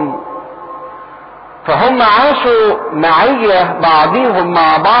وسطهم، فهم عاشوا معية بعضهم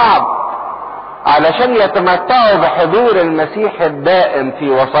مع بعض علشان يتمتعوا بحضور المسيح الدائم في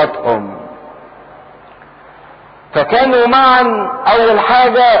وسطهم. فكانوا معا اول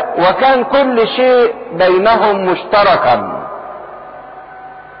حاجة، وكان كل شيء بينهم مشتركا.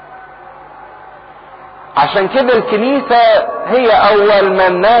 عشان كده الكنيسة هي اول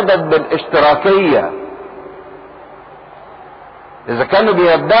من نادت بالاشتراكية. اذا كانوا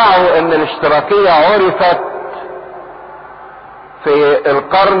بيدعوا ان الاشتراكية عرفت في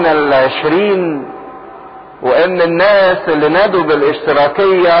القرن 20، وان الناس اللي نادوا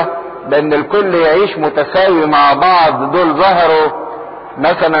بالاشتراكية بان الكل يعيش متساوي مع بعض، دول ظهروا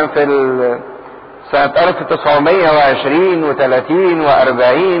مثلا في سنة 1920 و30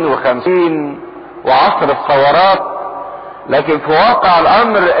 و40 و50 وعصر الثورات، لكن في واقع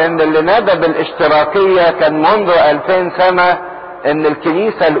الامر ان اللي نادى بالاشتراكية كان منذ 2000 سنة ان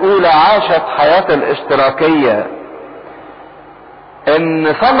الكنيسة الاولى عاشت حياة الاشتراكية،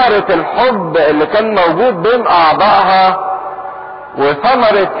 ان ثمرة الحب اللي كان موجود بين اعضائها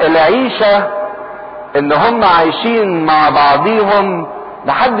وثمرة العيشة ان هم عايشين مع بعضيهم،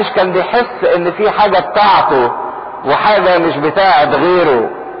 محدش كان بيحس ان في حاجة بتاعته وحاجة مش بتاعت غيره.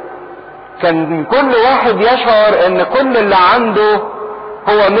 كان كل واحد يشعر ان كل اللي عنده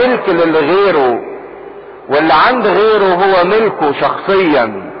هو ملك للغيره، واللي عند غيره هو ملكه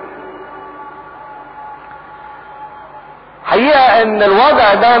شخصيا. حقيقة ان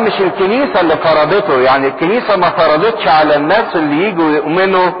الوضع ده مش الكنيسة اللي فرضته، يعني الكنيسة ما فرضتش على الناس اللي يجوا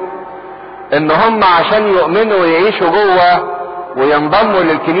يؤمنوا ان هم عشان يؤمنوا ويعيشوا جوه وينضموا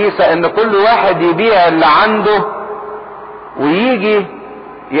للكنيسة ان كل واحد يبيع اللي عنده ويجي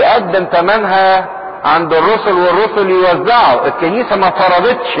يقدم ثمنها عند الرسل والرسل يوزعوا. الكنيسة ما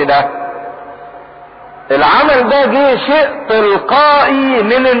فرضتش ده، العمل ده جه شيء تلقائي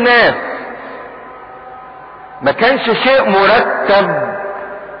من الناس، ما كانش شيء مرتب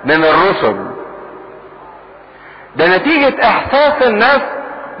من الرسل. ده نتيجة احساس الناس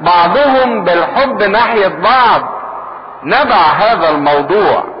بعضهم بالحب ناحية بعض نبع هذا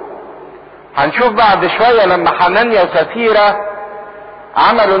الموضوع. هنشوف بعد شوية لما حنانيا وسفيرة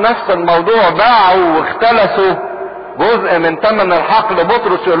عملوا نفس الموضوع، باعوا واختلسوا جزء من ثمن الحقل.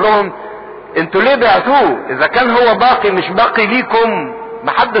 بطرس يقول لهم انتوا ليه بعتوه؟ اذا كان هو باقي مش باقي ليكم،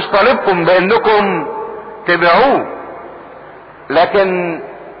 محدش طالبكم بانكم تبيعوه. لكن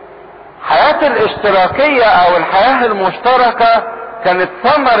حياة الاشتراكية او الحياة المشتركة كانت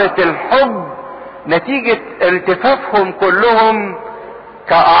ثمرة الحب نتيجة التفافهم كلهم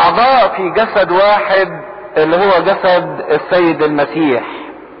كأعضاء في جسد واحد اللي هو جسد السيد المسيح.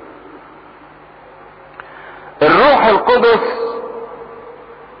 الروح القدس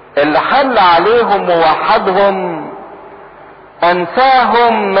اللي حل عليهم ووحدهم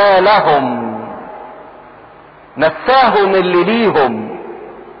انساهم ما لهم، نساهم اللي ليهم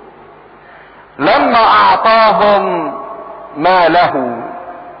لما اعطاهم ما له.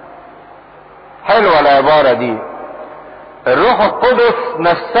 حلوة العبارة دي، الروح القدس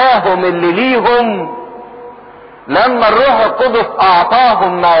نساهم اللي ليهم لما الروح القدس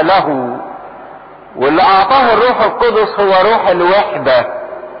اعطاهم ما له. واللي اعطاه الروح القدس هو روح الوحدة،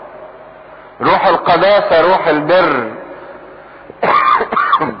 روح القداسة، روح البر.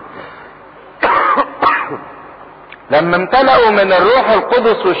 لما امتلأوا من الروح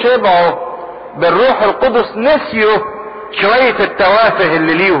القدس وشبعوا بالروح القدس نسيوا شوية التوافه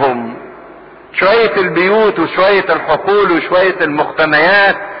اللي ليهم، شوية البيوت وشوية الحقول وشوية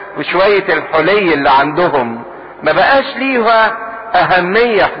المقتنيات وشوية الحلي اللي عندهم، ما بقاش ليها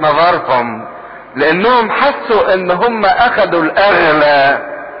اهمية في نظرهم، لانهم حسوا ان هم اخذوا الاغلى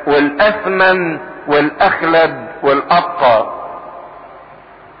والاثمن والاخلد والابقى.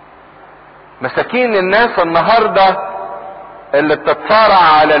 مساكين الناس النهاردة اللي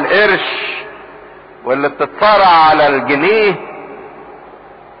بتتصارع على القرش واللي بتتصارع على الجنيه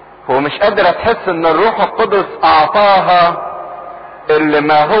ومش قادرة تحس ان الروح القدس اعطاها اللي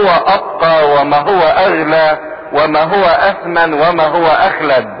ما هو ابقى وما هو اغلى وما هو اثمن وما هو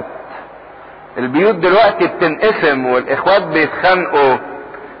اخلد. البيوت دلوقتي بتنقسم والاخوات بيتخانقوا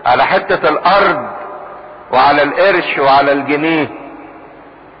على حتة الارض وعلى القرش وعلى الجنيه،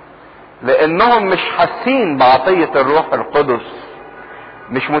 لانهم مش حاسين بعطية الروح القدس،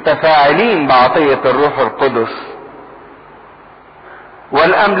 مش متفاعلين بعطية الروح القدس.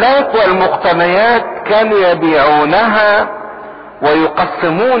 والاملاك والمقتنيات كانوا يبيعونها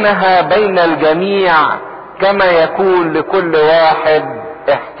ويقسمونها بين الجميع كما يكون لكل واحد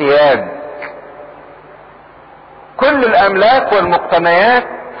احتياج. كل الاملاك والمقتنيات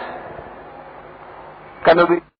كانوا